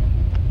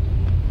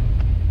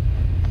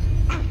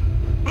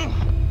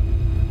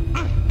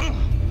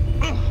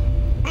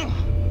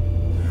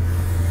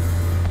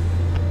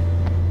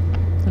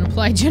 Gonna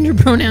apply gender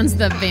pronouns to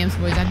the vamps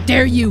boys. I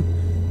dare you!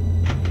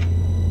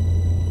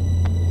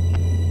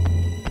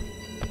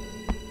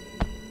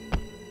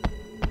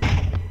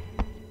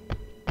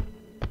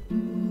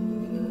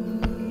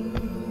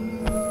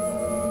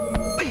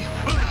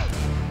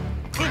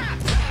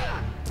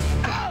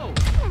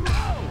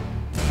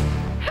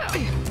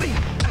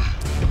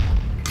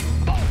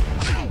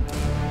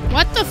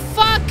 What the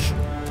fuck?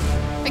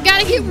 I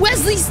gotta hit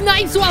Wesley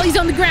Snipes while he's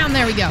on the ground.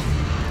 There we go.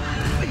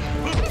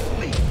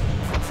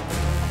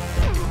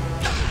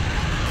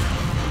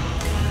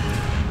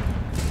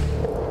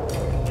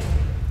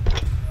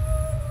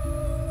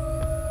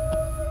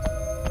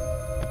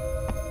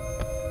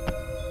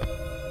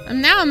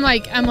 Now I'm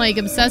like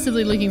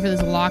obsessively looking for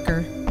this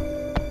locker.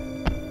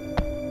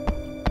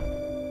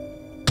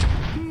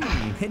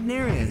 Hidden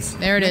areas.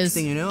 There it is. Next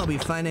thing you know, I'll be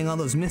finding all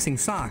those missing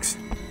socks.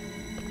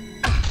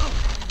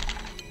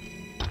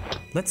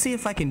 Let's see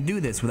if I can do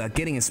this without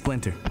getting a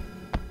splinter.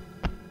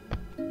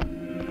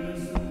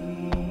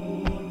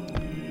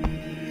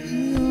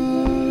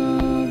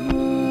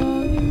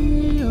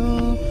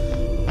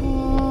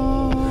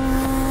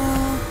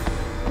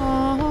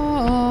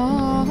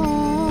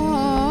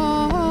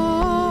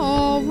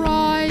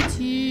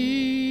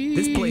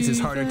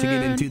 Harder to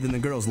get into than the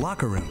girls'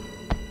 locker room.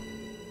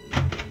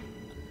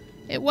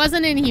 It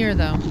wasn't in here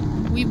though.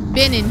 We've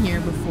been in here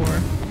before.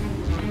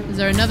 Is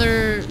there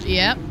another?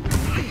 Yep.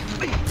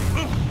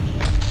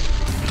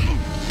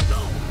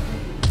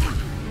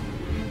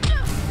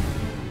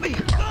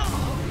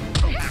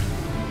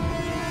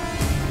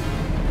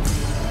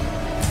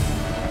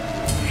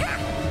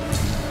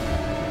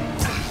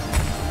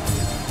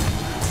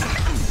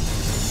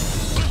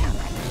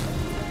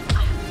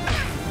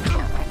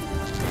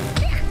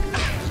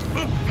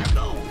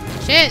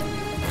 Shit.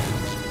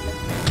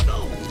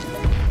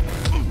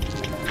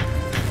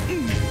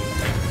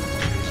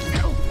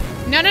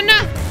 No, no,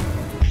 no.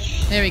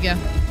 There we go.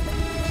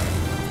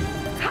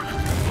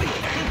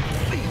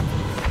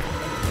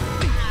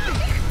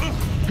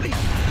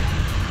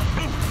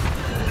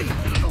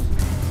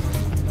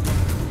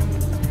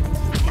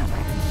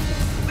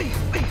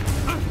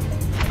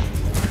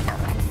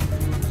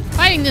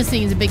 Fighting this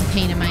thing is a big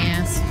pain in my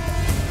ass.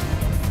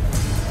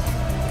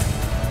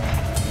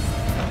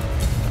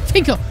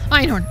 Finkel!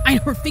 Einhorn!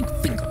 Einhorn!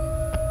 Finkel!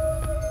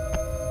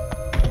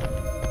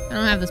 I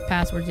don't have this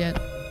password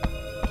yet.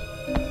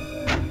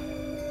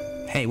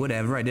 Hey,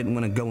 whatever. I didn't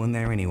want to go in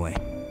there anyway.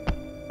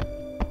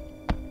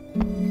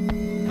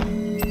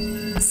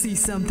 See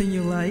something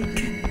you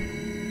like?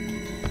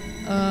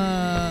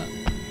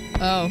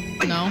 Oh,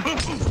 no.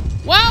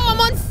 Wow, I'm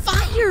on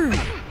fire!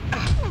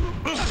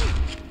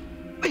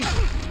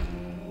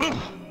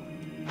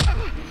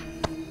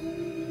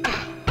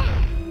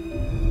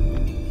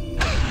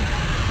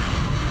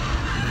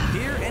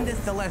 Here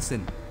endeth the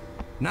lesson.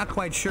 Not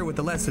quite sure what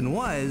the lesson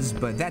was,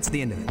 but that's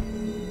the end of it.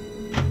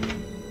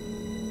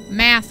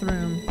 Math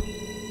room.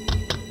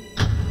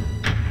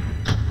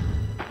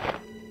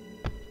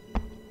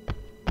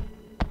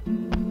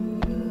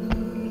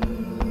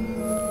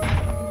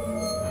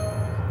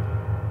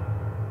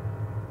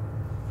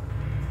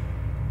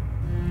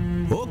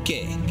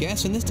 Okay,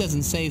 guessing this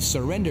doesn't say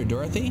surrender,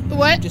 Dorothy.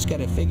 What? Just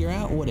gotta figure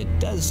out what it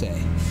does say.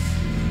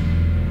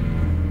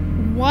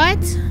 What?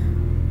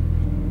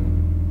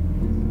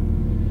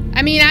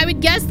 I mean, I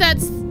would guess that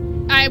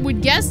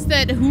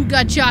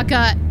Huga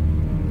Chaka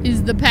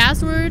is the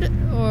password,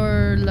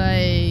 or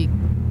like...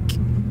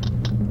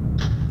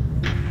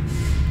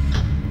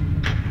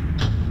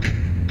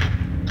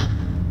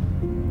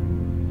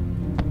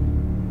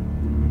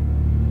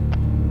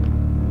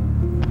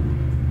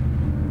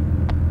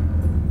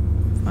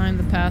 Find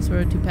the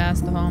password to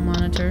pass the hall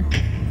monitor.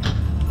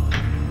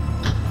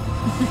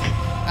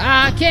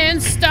 I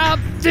can't stop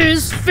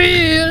this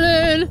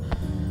feeling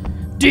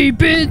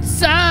deep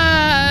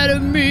inside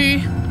of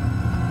me.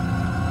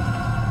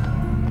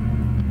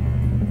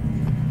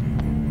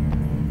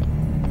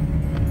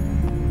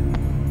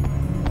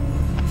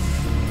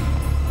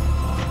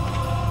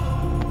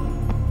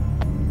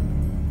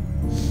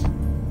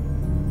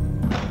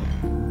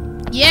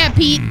 Yeah,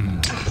 Pete.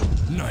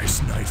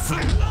 Nice night for...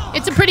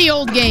 It's a pretty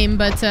old game,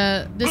 but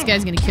this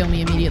guy's gonna kill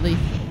me immediately.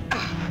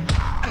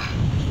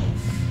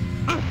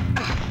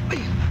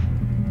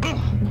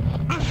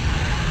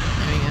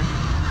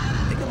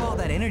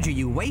 Energy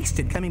you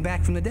wasted coming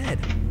back from the dead.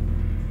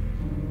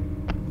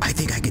 I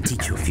think I could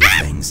teach you a few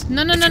things.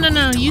 No.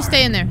 You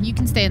stay in there. You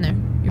can stay in there.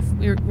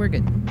 We're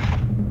good.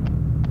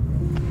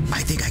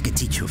 I think I could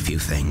teach you a few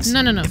things.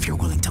 No. If you're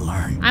willing to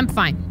learn. I'm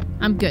fine.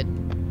 I'm good.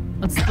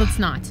 Let's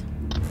not.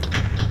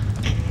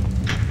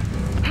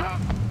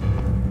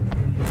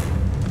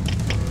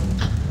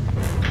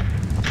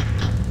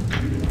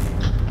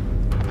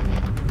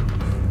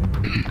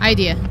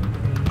 Idea.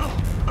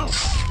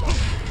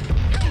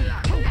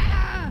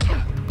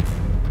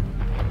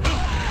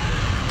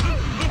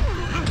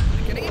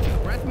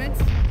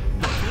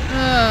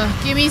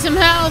 Give me some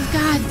health.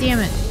 God damn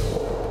it.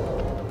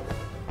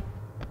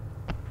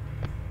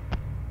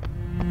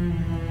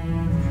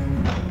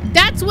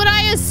 That's what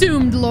I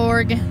assumed,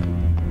 Lorg.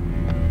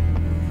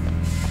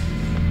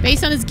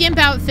 Based on his gimp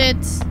outfit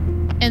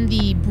and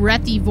the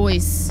breathy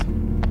voice.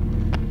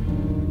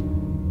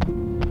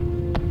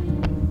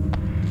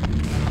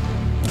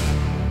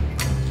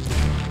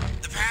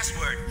 The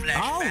password,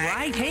 flashback. All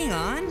right, hang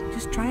on.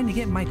 Just trying to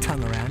get my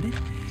tongue around it.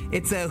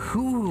 It's a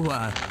who,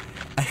 a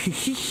he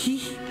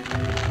he.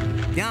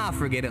 Yeah,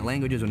 forget it.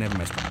 Languages are never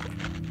my strong point.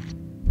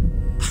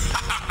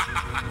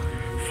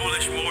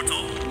 Foolish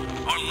mortal.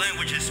 Our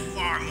language is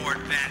far more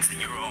advanced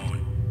than your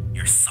own.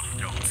 Your soft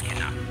drones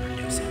cannot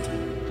reproduce it.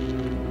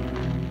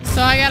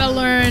 So I gotta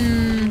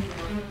learn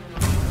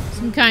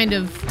some kind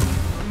of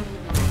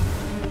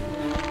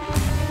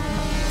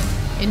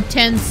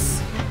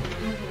intense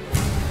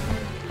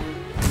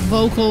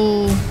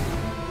vocal,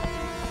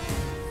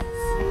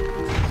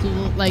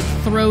 like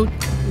throat.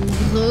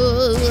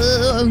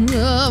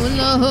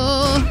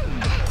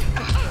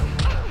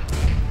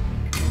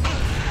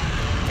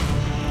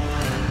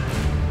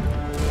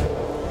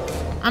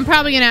 I'm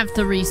probably gonna have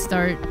to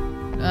restart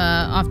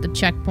off the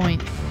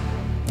checkpoint.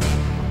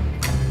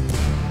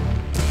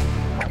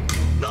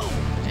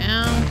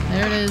 Now,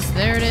 there it is.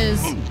 There it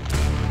is.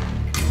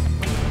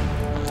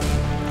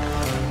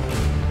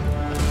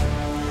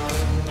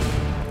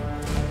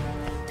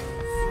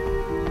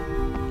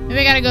 Maybe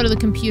I gotta go to the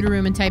computer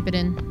room and type it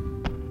in.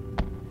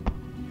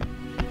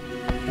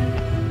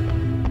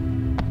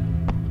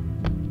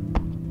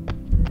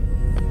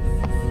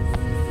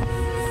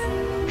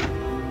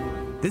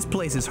 This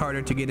place is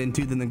harder to get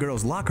into than the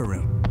girls' locker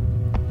room.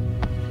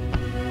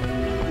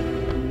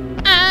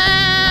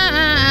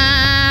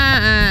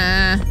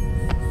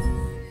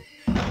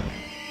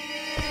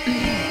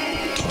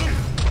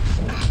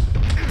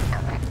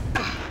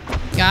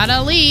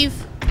 Gotta leave.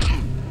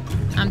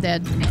 I'm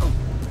dead.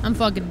 I'm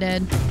fucking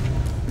dead.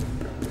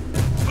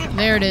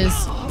 There it is.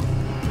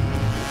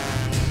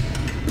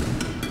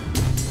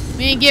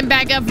 We ain't getting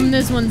back up from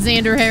this one,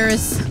 Xander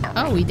Harris.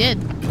 Oh, we did.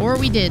 Or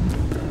we did.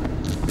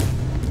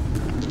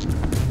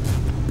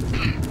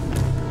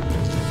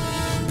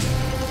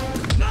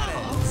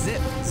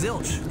 Zip,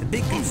 zilch, the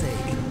big goose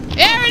egg.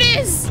 There it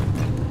is!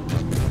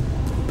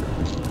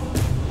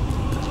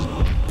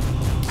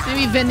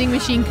 Maybe vending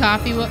machine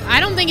coffee. Well,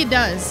 I don't think it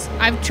does.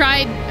 I've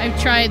tried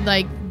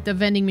like the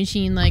vending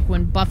machine like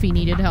when Buffy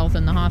needed health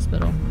in the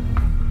hospital.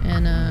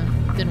 And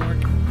didn't work.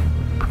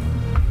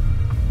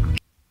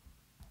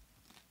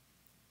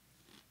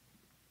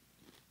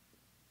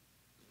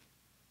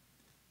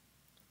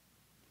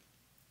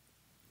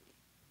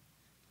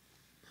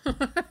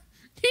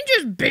 He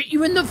just bit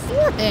you in the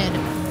forehead.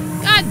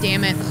 God God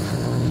damn it.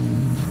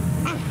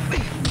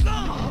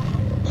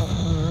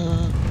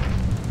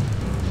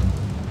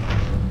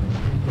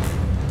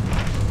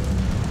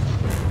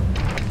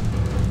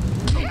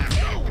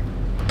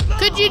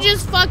 Could you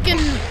just fucking...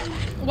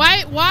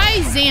 Why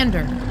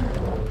Xander?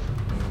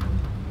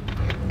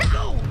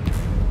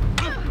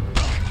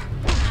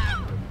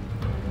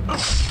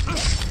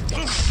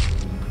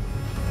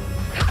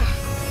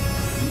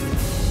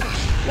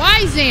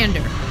 Why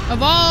Xander?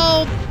 Of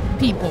all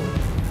people.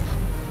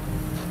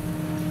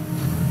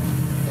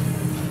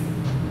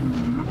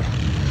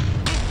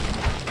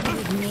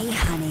 With me,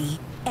 honey,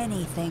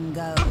 anything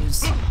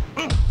goes.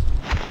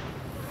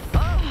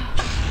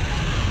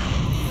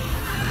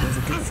 Was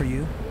it good for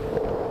you?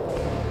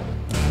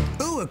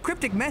 Ooh, a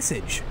cryptic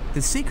message.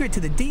 The secret to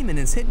the demon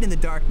is hidden in the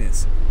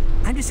darkness.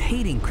 I'm just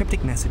hating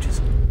cryptic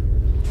messages.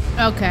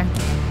 Okay.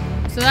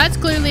 So that's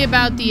clearly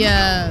about the,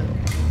 You're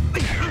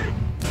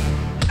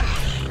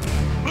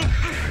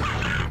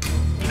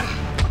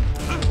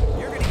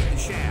gonna get the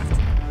shaft.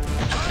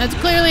 That's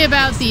clearly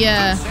about the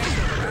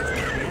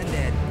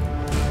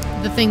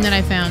thing that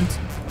I found.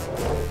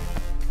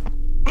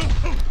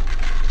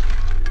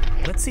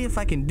 Let's see if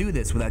I can do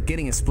this without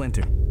getting a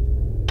splinter.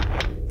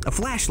 A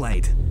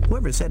flashlight.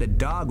 Whoever said a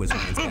dog was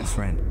man's best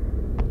friend.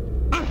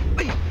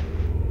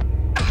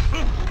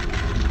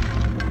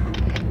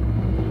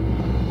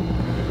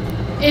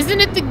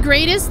 Isn't it the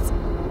greatest?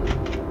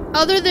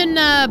 Other than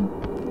the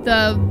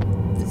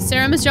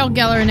Sarah Michelle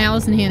Gellar and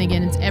Allison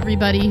Hannigan, it's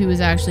everybody who is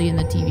actually in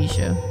the TV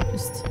show.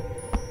 Just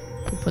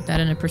to put that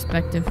into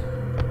perspective.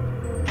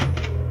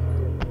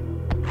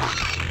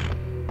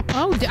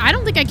 Oh, I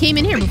don't think I came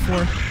in here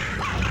before.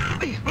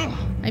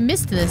 I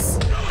missed this.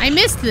 I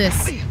missed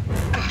this.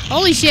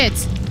 Holy shit.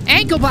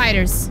 Ankle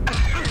biters.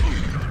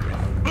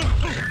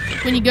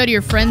 When you go to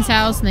your friend's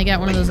house and they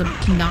got one of those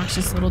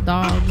obnoxious little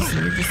dogs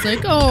and you're just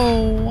like,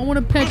 oh, I want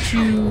to pet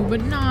you,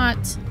 but not.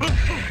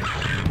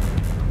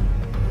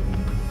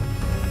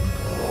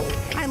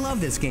 I love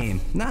this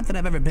game. Not that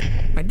I've ever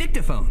been... My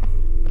dictaphone.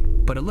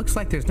 But it looks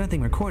like there's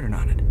nothing recorded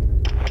on it.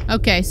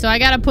 Okay, so I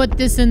gotta put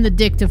this in the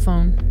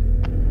dictaphone.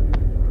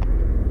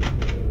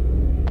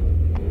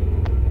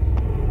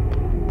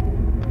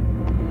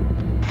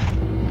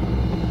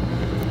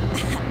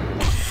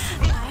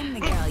 I'm the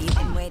girl you've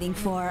been waiting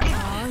for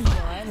all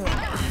your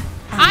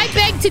life. I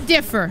beg to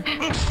differ.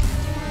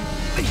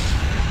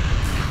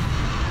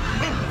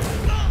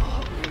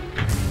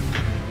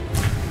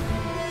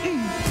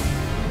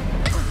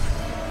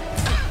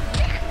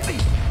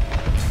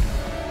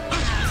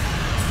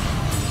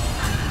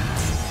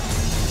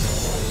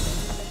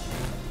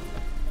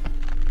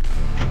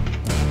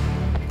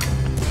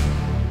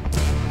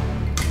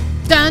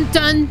 Dun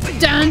dun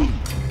dun.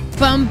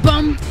 Bum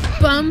bum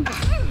bum.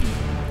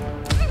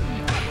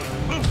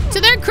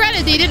 To their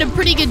credit, they did a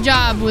pretty good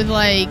job with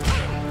like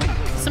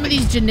some of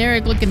these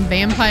generic looking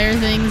vampire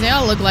things. They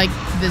all look like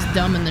this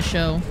dumb in the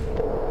show.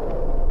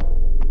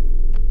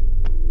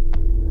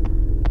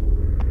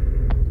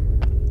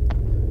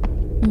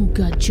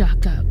 Ooga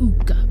chaka,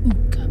 ooga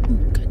ooga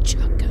ooga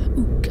chaka,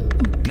 ooga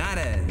ooga.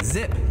 Nada,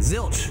 zip,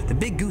 zilch, the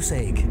big goose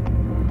egg.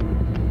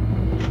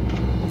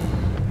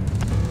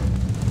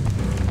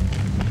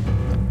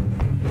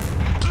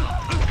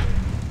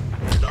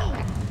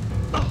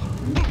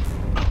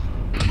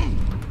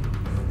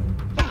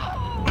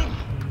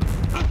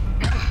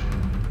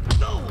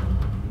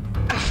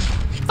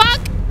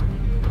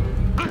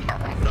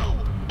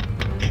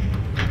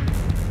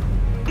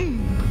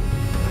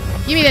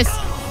 Give me this.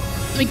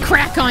 Let me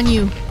crack on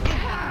you.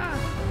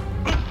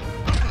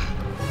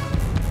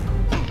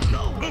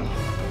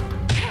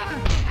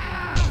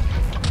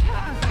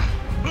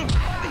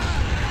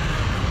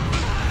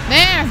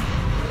 There.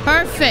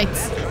 Perfect.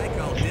 That's what I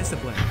call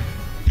discipline.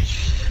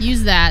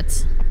 Use that.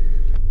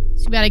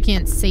 Too bad I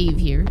can't save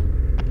here.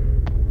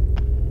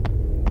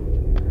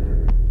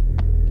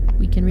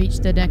 We can reach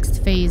the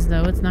next phase,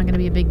 though. It's not going to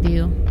be a big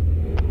deal.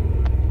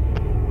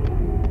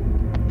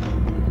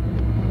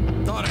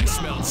 Thought I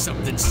smelled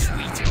something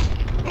sweet.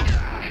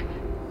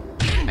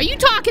 Are you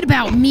talking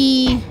about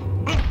me?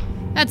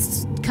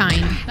 That's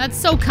kind. That's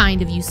so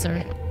kind of you,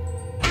 sir.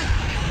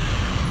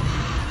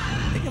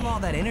 Think of all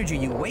that energy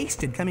you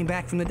wasted coming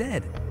back from the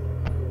dead.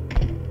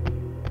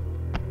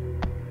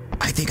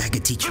 I think I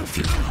could teach you a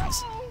few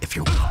things if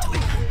you're willing to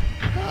learn.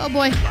 Oh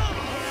boy.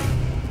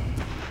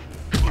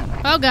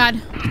 Oh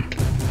god.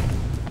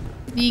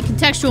 The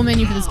contextual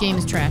menu for this game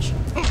is trash.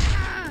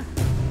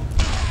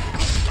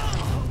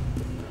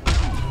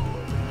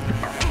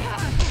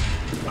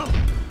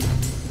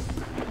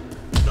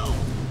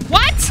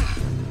 What?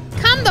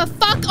 Come the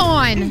fuck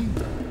on.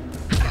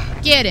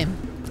 Get him.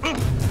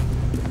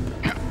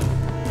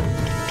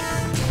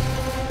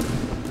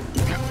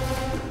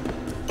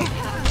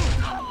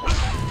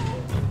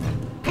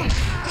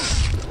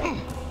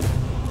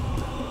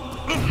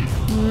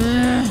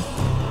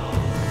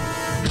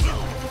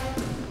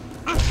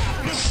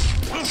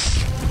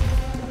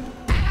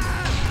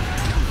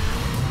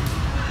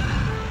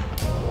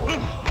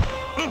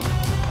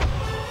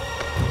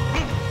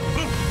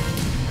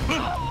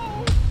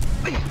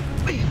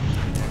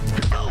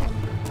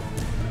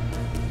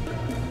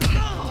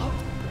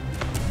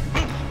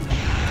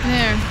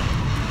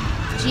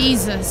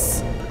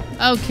 Jesus.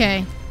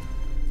 Okay.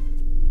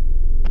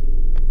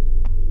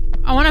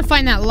 I want to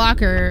find that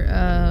locker.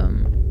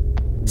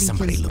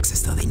 Somebody looks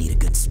as though they need a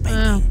good spanking.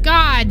 Oh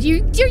God! Are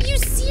you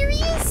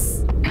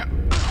serious?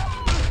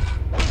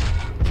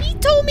 He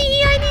told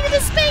me I needed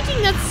a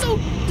spanking. That's so.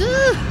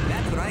 Ugh.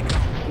 That's what I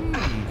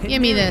call.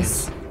 Give me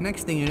this.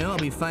 Next thing you know, I'll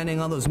be finding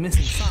all those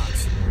missing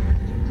socks.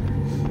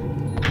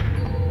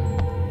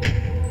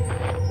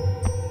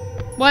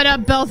 What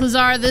up,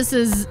 Balthazar? This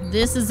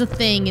is a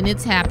thing, and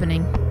it's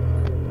happening.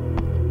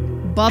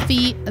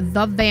 Buffy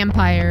the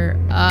Vampire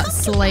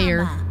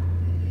Slayer.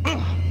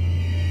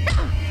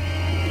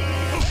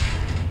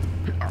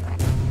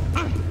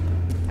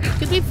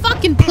 Could we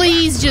fucking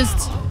please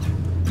just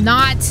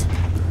not?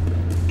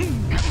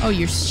 Oh,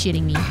 you're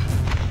shitting me.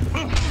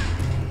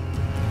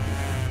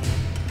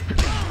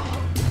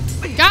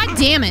 God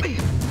damn it.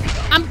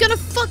 I'm gonna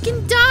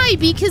fucking die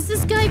because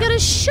this guy got a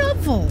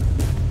shovel.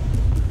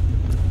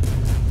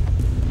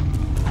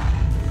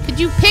 Could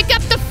you pick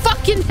up the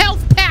fucking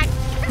health pack,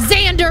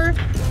 Xander?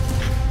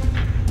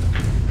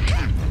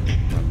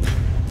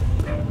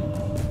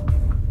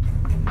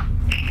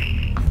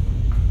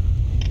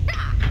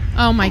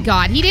 Oh my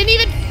God, he didn't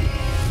even...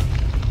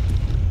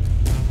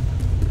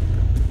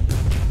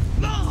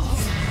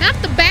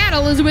 Half the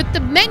battle is with the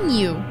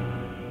menu.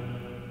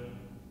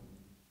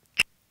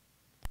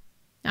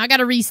 Now I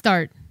gotta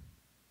restart.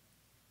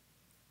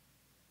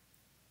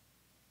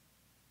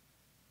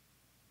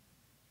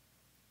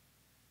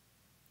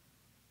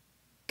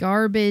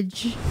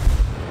 Garbage.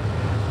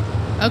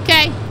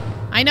 Okay,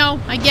 I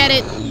know, I get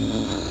it.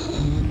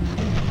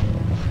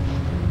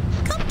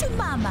 Come to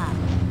mama.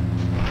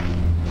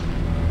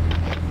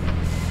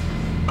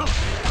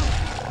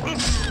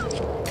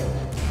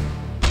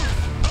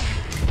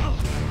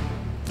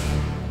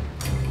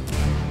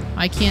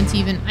 I can't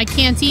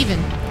even.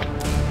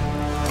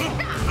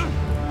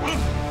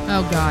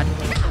 Oh God.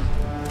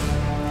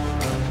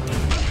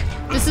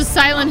 This is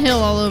Silent Hill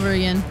all over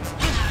again.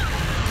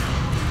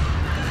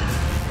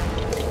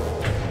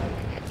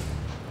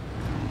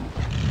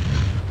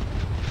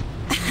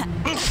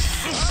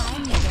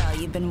 I'm the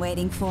girl you've been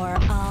waiting for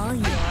all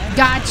your life.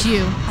 Got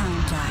you.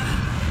 Aren't I?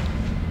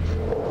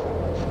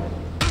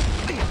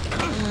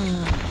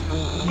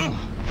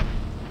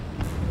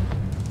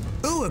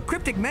 Ooh, a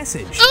cryptic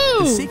message. Ooh.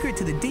 The secret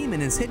to the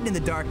demon is hidden in the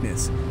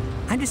darkness.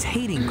 I'm just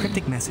hating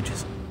cryptic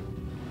messages.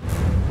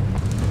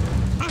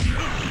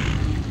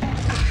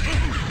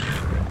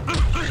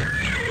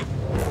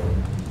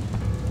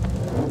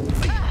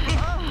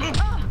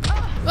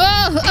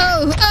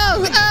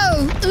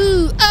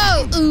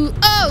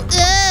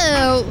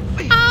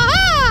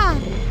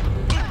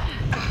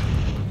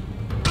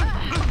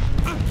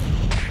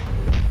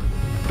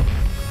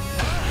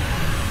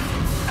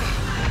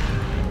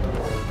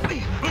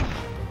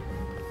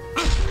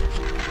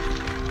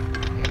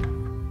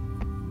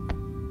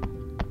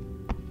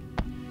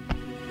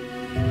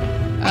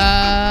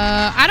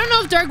 Aha! I don't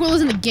know if Dark Will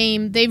is in the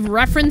game. They've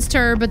referenced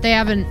her, but they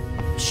haven't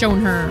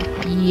shown her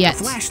yet.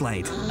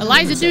 Flashlight.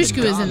 Eliza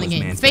Dushku is in the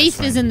game.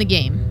 Faith is in the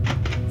game.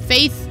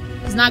 Faith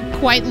does not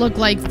quite look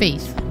like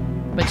Faith,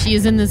 but she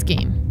is in this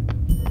game.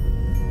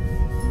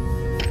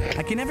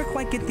 I can never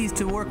quite get these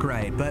to work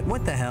right, but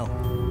what the hell?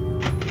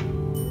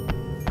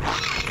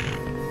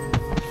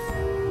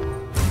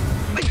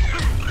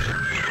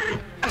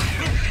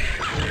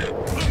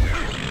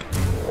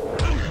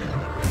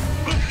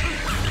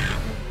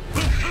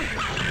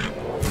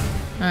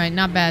 Alright,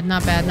 not bad,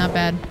 not bad, not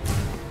bad.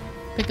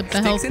 Pick up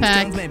the health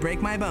pack. May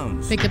break my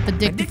bones. Pick up the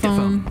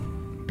dictaphone.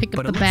 Pick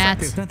up the Like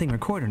bats. there's nothing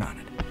recorded on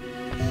it.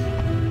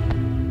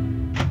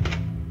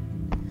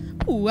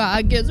 Ooh,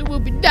 I guess it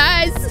would be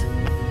nice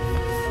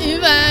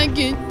if I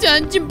could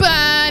touch your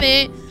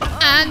body.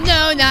 I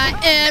know not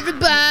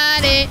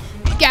everybody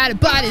got a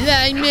body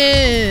like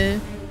me.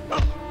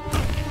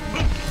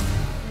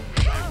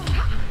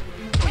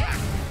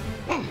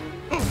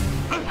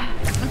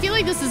 I feel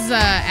like this is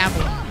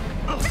Apple.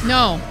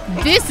 No,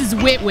 this is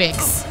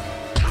Witwix.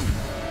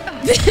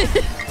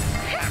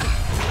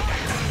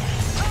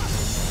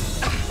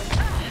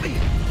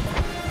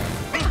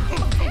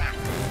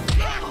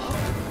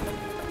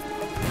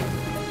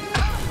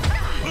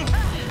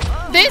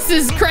 This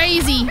is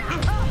crazy.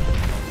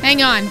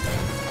 Hang on.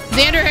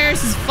 Xander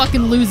Harris is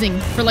fucking losing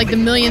for like the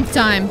millionth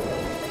time.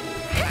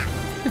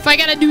 If I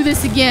gotta do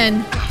this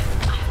again.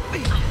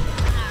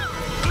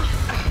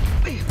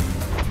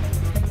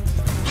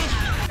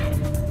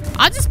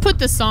 I'll just put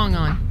the song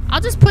on.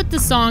 I'll just put the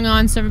song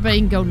on so everybody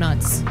can go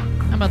nuts.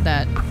 How about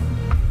that?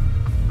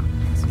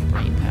 Some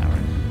brain power.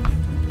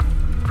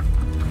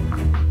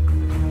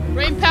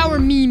 Brain power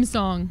meme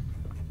song.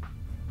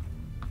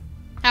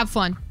 Have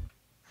fun.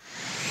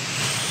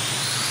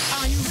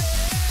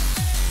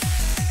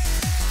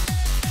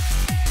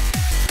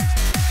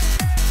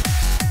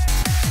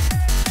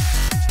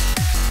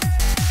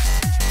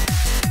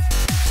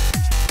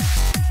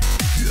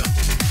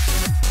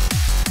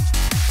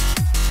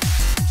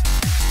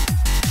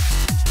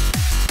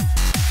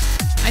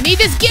 I need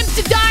this gimp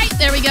to die.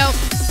 There we go.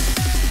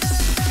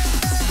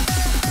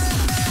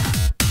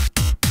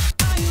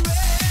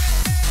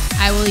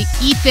 Lily,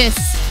 eat this.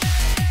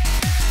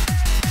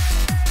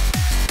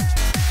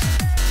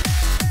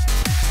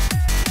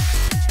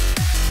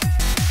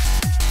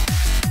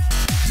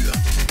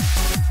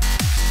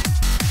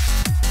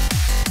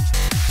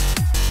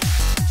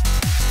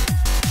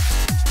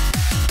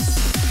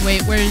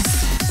 Wait, where's...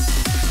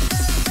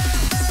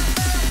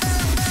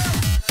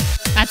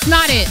 That's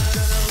not it.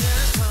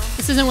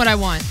 This isn't what I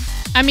want.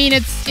 I mean,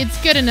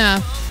 it's good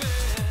enough.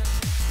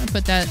 I'll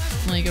put that,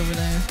 like, over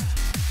there.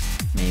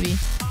 Maybe.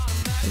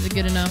 Is it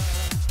good enough?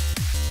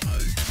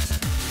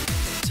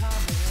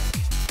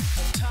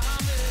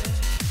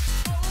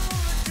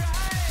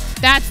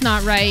 That's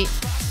not right.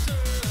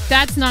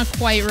 That's not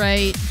quite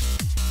right.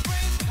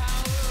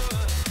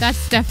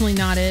 That's definitely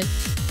not it.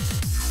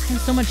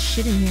 There's so much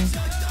shit in here.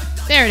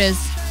 There it is.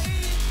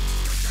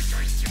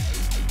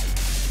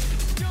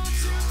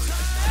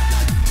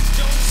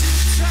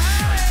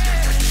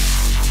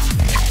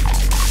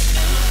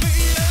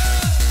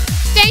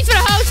 Thanks for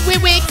the host,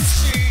 Witwick.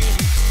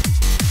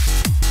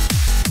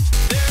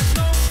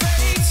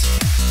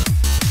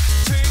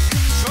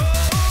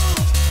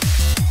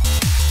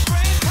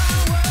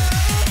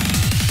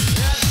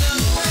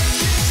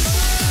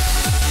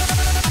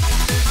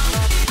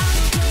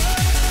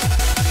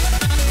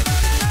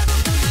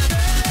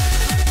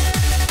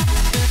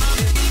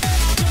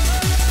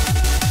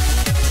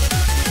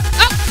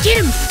 Get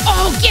him!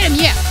 Oh, get him,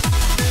 yeah!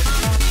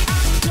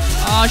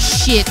 Oh,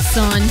 shit,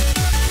 son.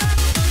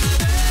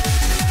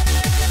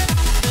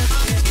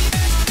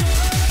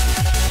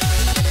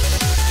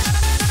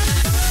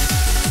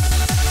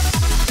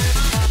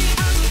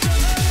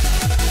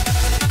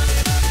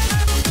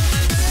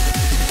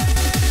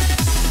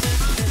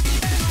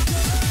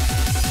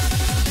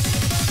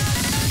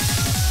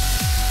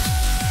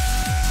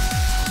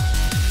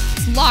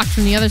 It's locked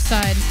from the other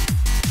side.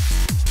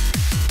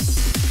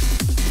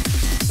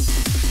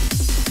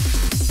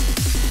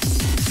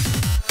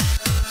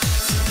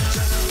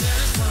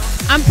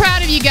 I'm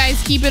proud of you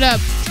guys. Keep it up.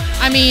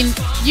 I mean,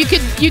 you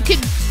could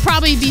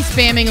probably be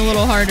spamming a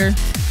little harder.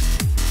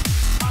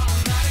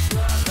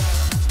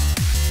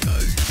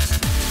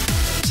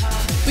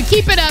 But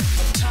keep it up.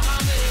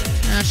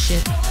 Oh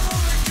shit.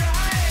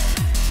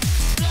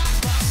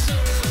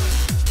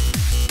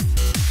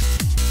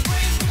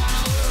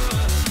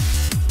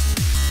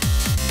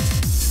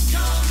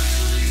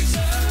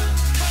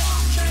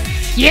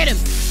 Get him.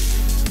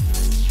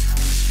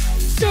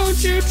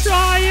 Don't you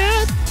try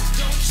it.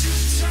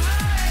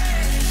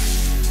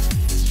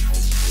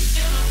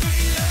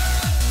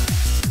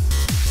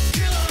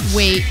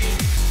 Wait.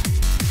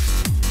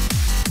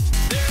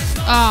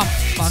 Oh,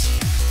 fuck.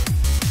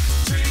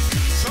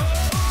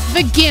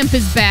 The Gimp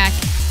is back.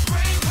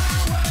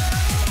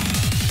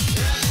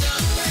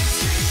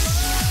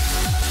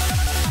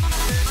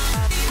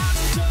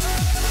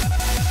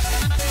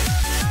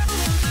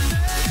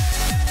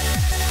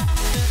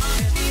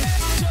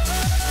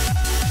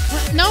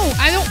 What? No,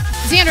 I don't.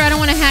 Xander, I don't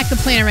want to hack the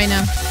planet right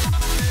now.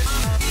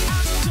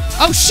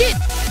 Oh, shit.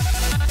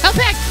 Help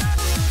hack.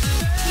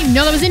 I didn't even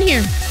know that was in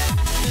here.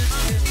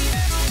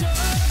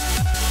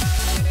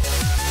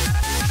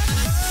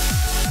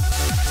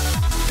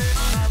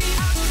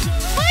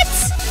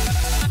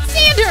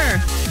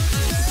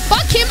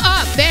 Fuck him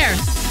up. There.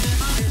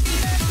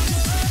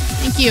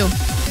 Thank you.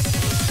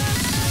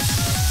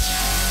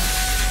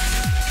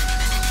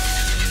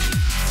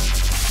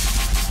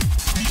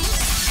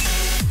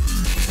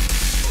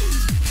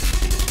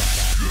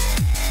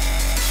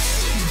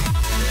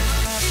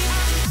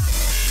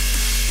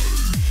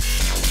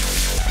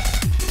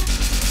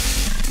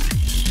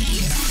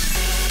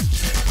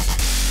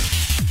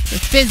 The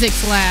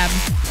physics lab.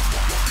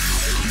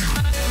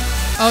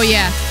 Oh,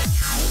 yeah.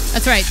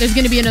 That's right. There's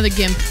going to be another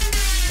Gimp.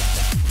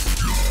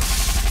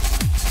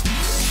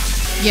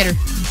 Get her.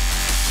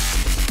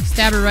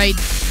 Stab her right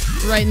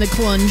in the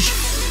clunge.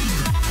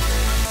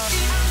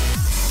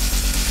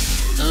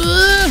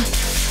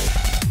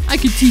 I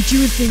could teach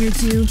you a thing or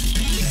two.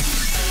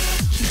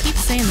 She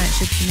keeps saying that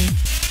shit to me.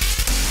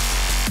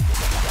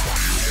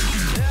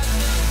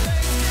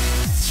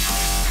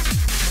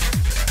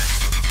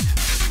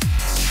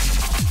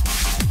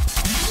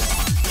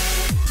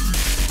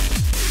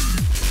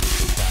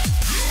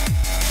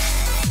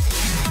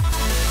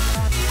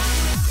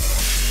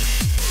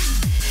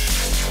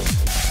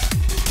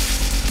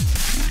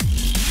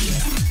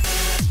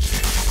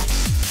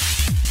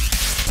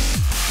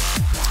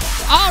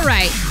 All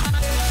right.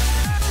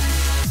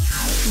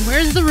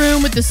 Where's the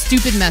room with the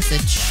stupid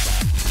message?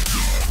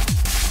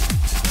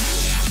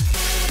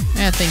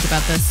 I gotta think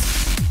about this.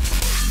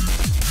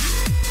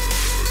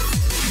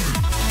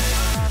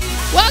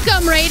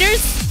 Welcome,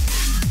 Raiders.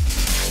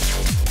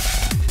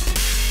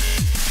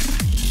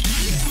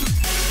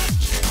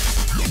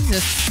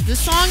 This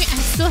song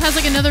still has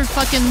like another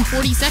fucking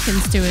 40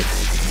 seconds to it.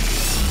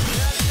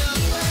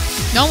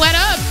 Don't let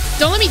up.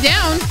 Don't let me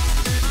down.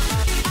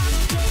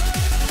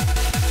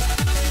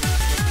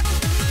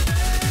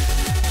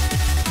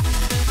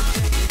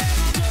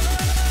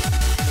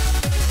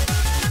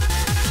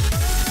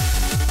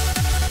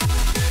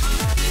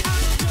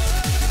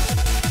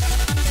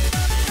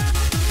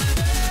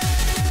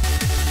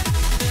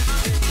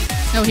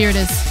 here it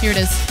is. Here it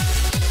is.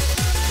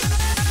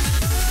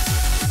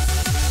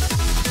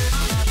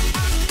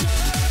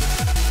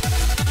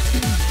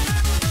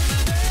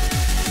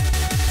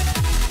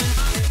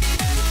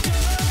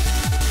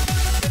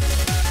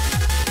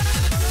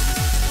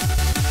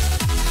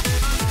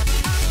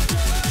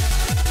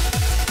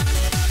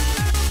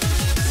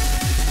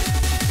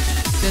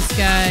 This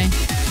guy.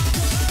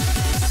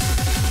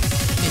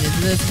 It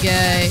is this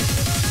guy.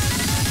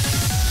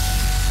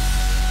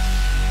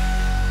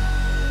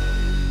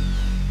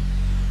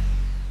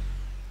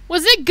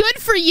 Was it good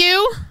for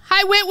you?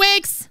 Hi,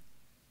 Witwix.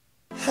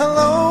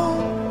 Hello.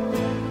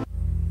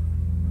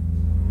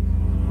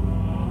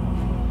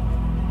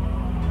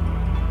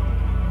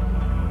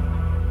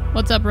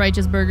 What's up,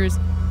 Righteous Burgers?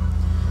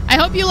 I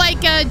hope you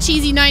like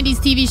cheesy 90s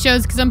TV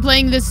shows because I'm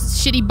playing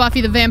this shitty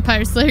Buffy the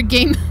Vampire Slayer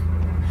game.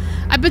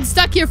 I've been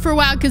stuck here for a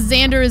while because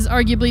Xander is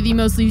arguably the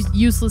most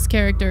useless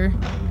character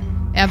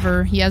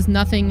ever. He has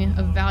nothing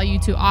of value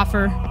to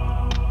offer.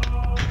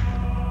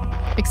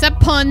 Except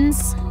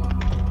puns.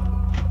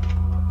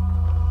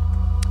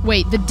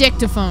 Wait, the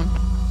dictaphone.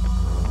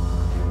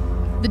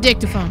 The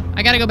dictaphone.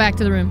 I gotta go back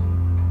to the room.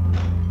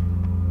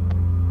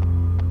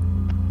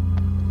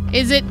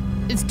 Is it?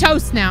 It's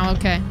toast now,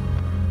 okay.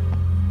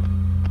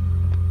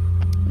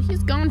 Well,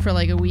 he's gone for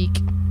like a week.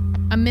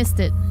 I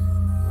missed it.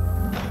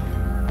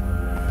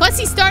 Plus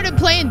he started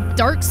playing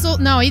Dark Souls.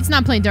 No, he's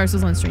not playing Dark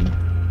Souls on stream.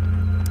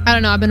 I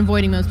don't know, I've been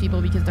avoiding those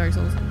people because Dark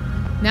Souls.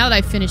 Now that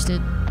I've finished it.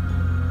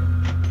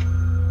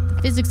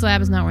 The physics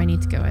lab is not where I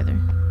need to go either.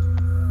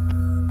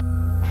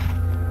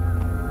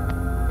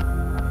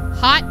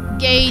 Hot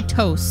gay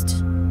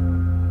toast.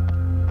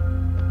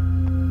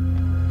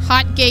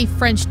 Hot gay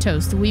French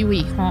toast. Oui,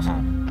 oui.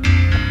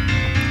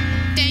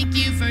 Thank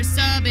you for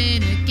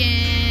subbing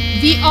again.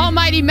 The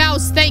almighty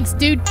mouse. Thanks,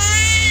 dude.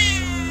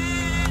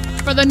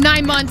 For the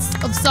 9 months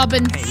of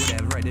subbing. Hey,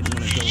 whatever. I didn't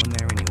want to go in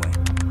there anyway.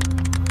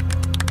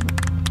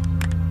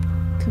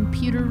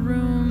 Computer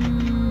room.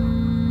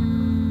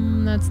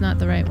 That's not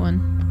the right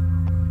one.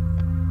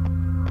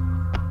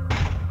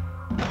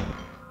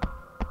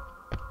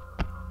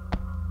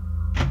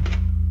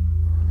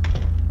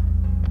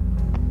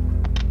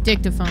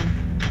 Dictaphone.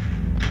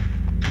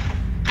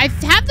 I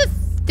have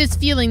this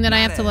feeling that I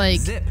have to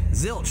like zip,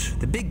 zilch,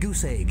 the big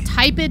goose egg.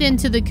 Type it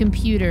into the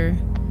computer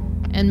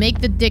and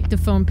make the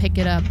dictaphone pick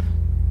it up.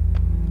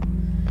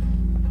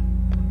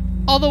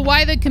 Although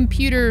why the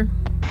computer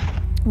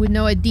would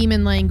know a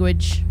demon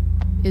language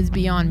is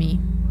beyond me.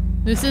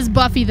 This is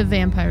Buffy the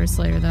Vampire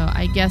Slayer though.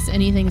 I guess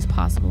anything is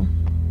possible.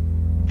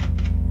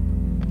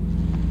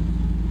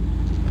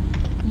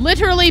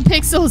 Literally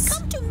pixels.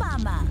 Come to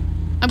mama.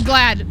 I'm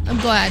glad. I'm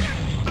glad.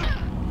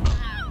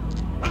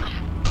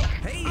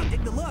 Hey,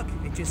 take the look.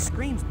 It just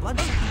screams blood.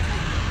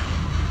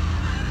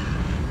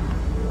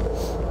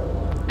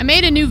 I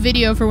made a new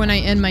video for when I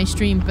end my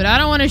stream, but I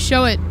don't want to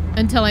show it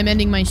until I'm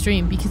ending my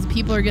stream because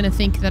people are going to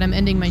think that I'm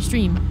ending my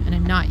stream, and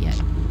I'm not yet.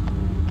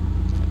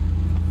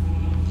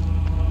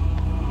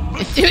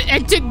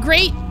 It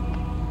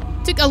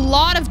took a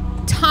lot of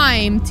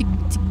time to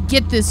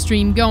get this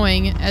stream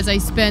going, as I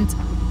spent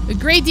a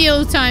great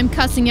deal of time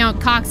cussing out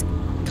Cox,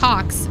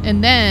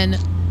 and then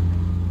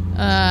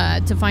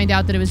to find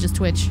out that it was just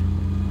Twitch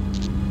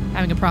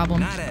having a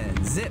problem. Not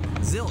a zip,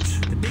 zilch,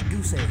 the big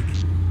goose egg.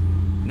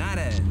 Not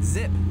a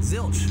zip,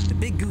 zilch, the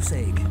big goose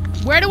egg.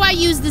 Where do I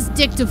use this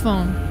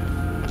dictaphone?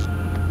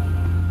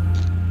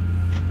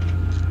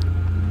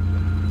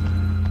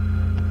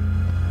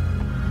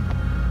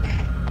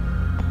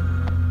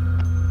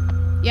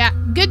 Yeah,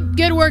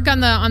 good work on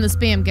the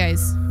spam,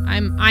 guys.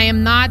 I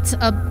am not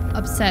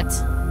upset.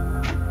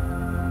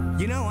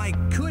 You know, I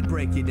could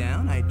break you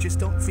down. I just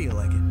don't feel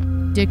like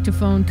it.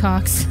 Dictaphone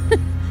Cox.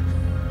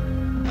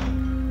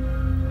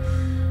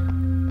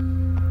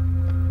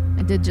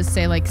 I did just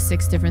say like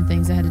 6 different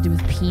things that had to do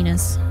with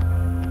penis.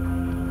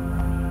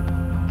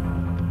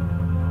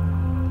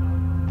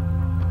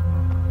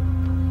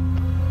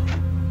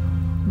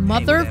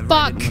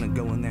 Motherfuck. Hey, I didn't want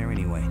to go in there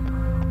anyway.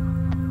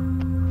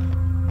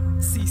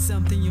 See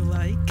something you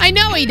like? I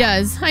know he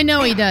does. I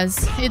know he does.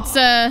 It's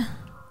I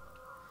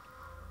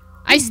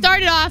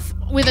started off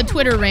with a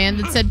Twitter rant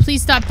that said,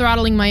 please stop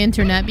throttling my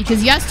internet,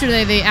 because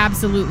yesterday they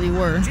absolutely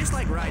were. Just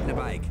like riding a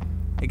bike.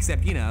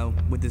 Except, you know,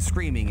 with the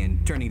screaming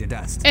and turning to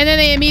dust. And then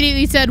they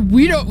immediately said,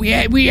 we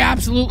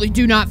absolutely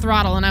do not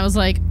throttle. And I was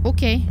like,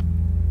 okay.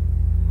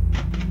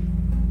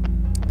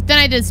 But then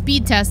I did a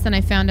speed test and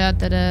I found out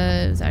that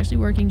it was actually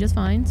working just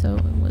fine. So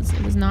it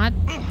was not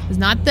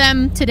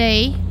them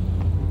today.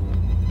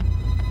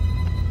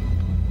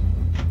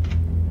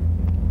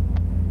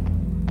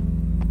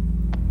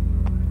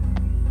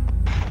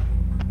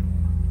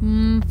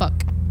 Fuck.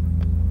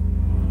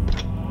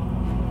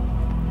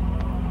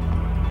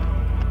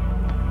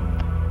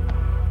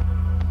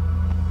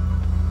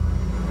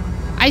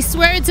 I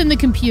swear it's in the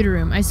computer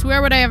room. I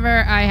swear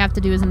whatever I have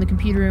to do is in the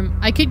computer room.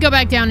 I could go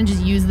back down and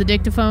just use the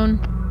dictaphone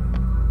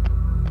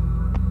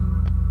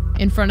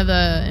in front of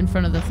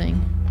the thing.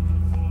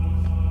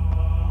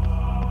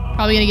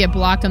 Probably gonna get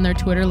blocked on their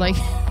Twitter like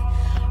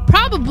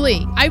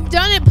Probably. I've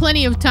done it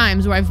plenty of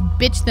times where I've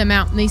bitched them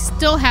out and they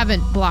still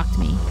haven't blocked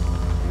me.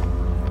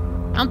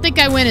 I don't think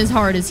I went as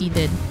hard as he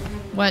did.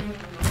 What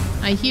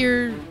I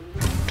hear...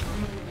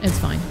 It's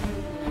fine.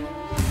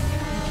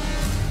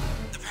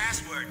 The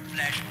password,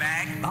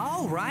 flashback.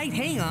 All right,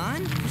 hang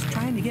on. Just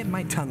trying to get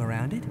my tongue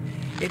around it.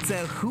 It's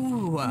a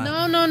who.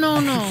 No, no, no,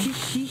 no.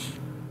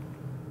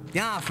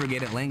 Yeah,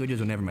 forget it. Languages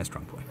were never my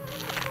strong point.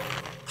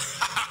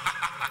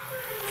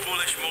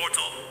 Foolish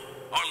mortal.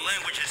 Our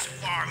language is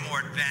far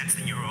more advanced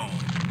than your own.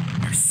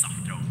 Your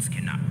soft throats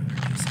cannot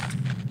reproduce it.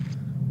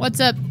 What's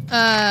up,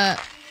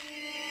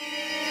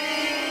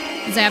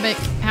 Zabik?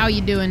 How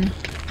you doing?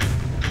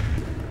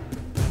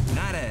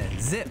 Not a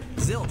zip,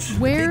 zilch.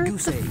 Where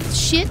the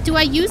shit do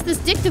I use this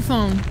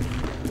dictaphone?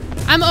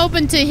 I'm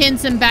open to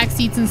hints and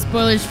backseats and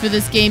spoilers for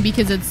this game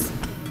because it's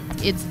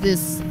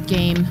this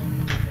game.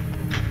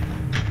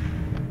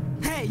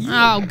 Hey, you.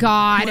 Oh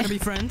God. Wanna be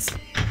friends?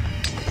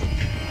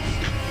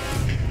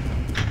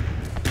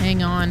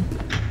 Hang on.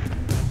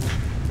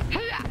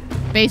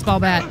 Baseball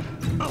bat.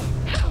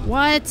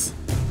 What?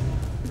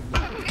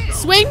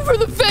 Swing for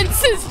the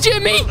fences,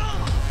 Jimmy!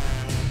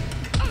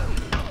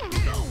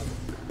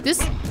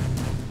 This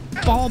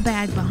ball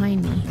bag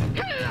behind me.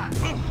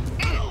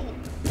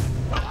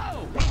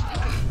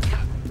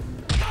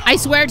 I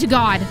swear to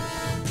God.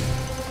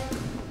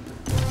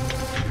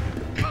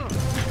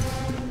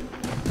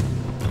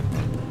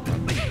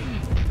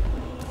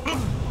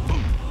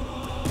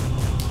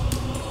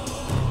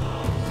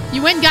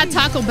 You went and got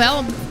Taco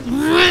Bell?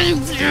 Why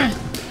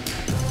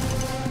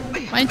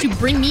didn't you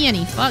bring me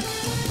any? Fuck.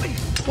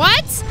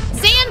 What?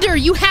 Xander,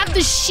 you have the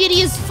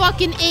shittiest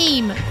fucking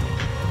aim.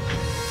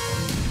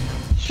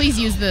 Please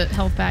use the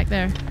health pack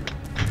there.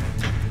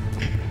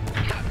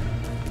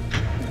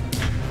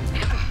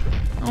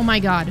 Oh my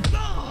God.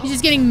 He's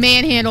just getting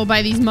manhandled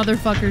by these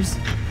motherfuckers.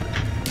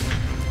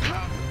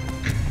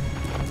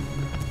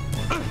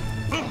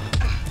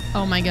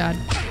 Oh my God.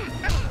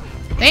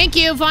 Thank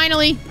you,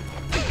 finally.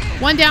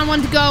 One down,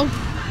 one to go.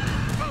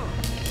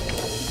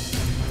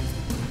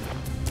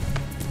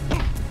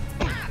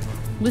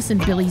 Listen,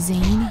 Billy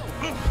Zane.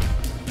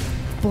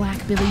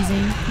 Black Billy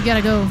Zane. You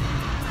gotta go.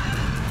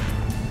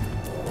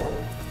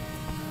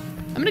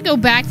 I'm gonna go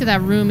back to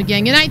that room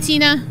again. Good night,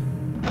 Tina.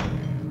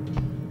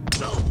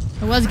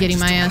 I was getting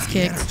my ass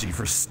kicked. Energy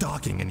for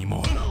stalking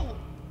anymore.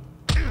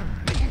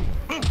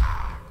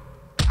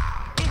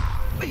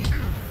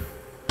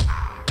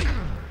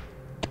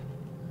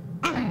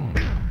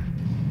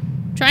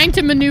 Trying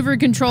to maneuver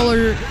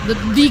controller,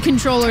 the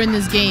controller in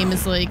this game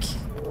is like...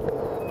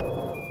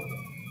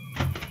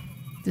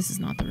 This is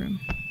not the room.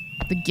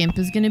 The GIMP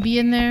is gonna be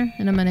in there,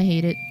 and I'm gonna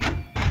hate it.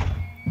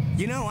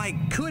 You know, I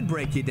could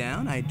break you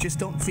down. I just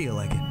don't feel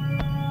like it.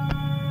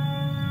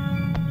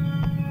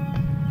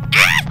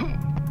 Ah!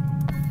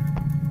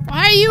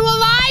 Why are you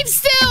alive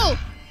still?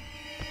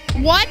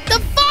 What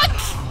the fuck?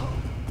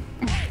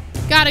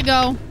 Gotta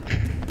go.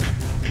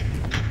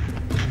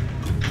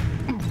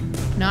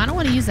 No, I don't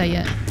want to use that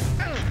yet.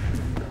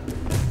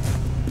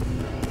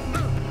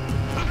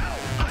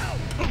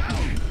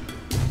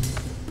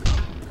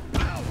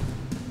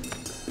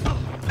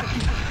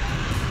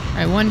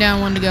 Alright, one down,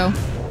 one to go.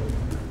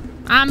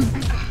 I'm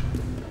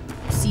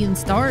seeing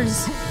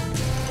stars.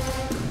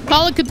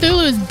 Call of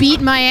Cthulhu is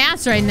beating my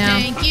ass right now.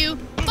 Thank you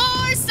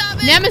for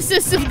subbing.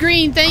 Nemesis of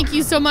Green, thank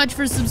you so much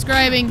for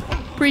subscribing.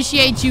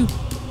 Appreciate you.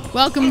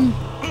 Welcome.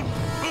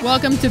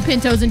 Welcome to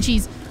Pintos and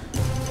Cheese.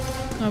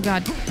 Oh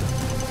God.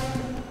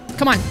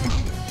 Come on.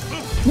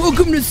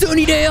 Welcome to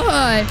Sunny Day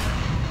High.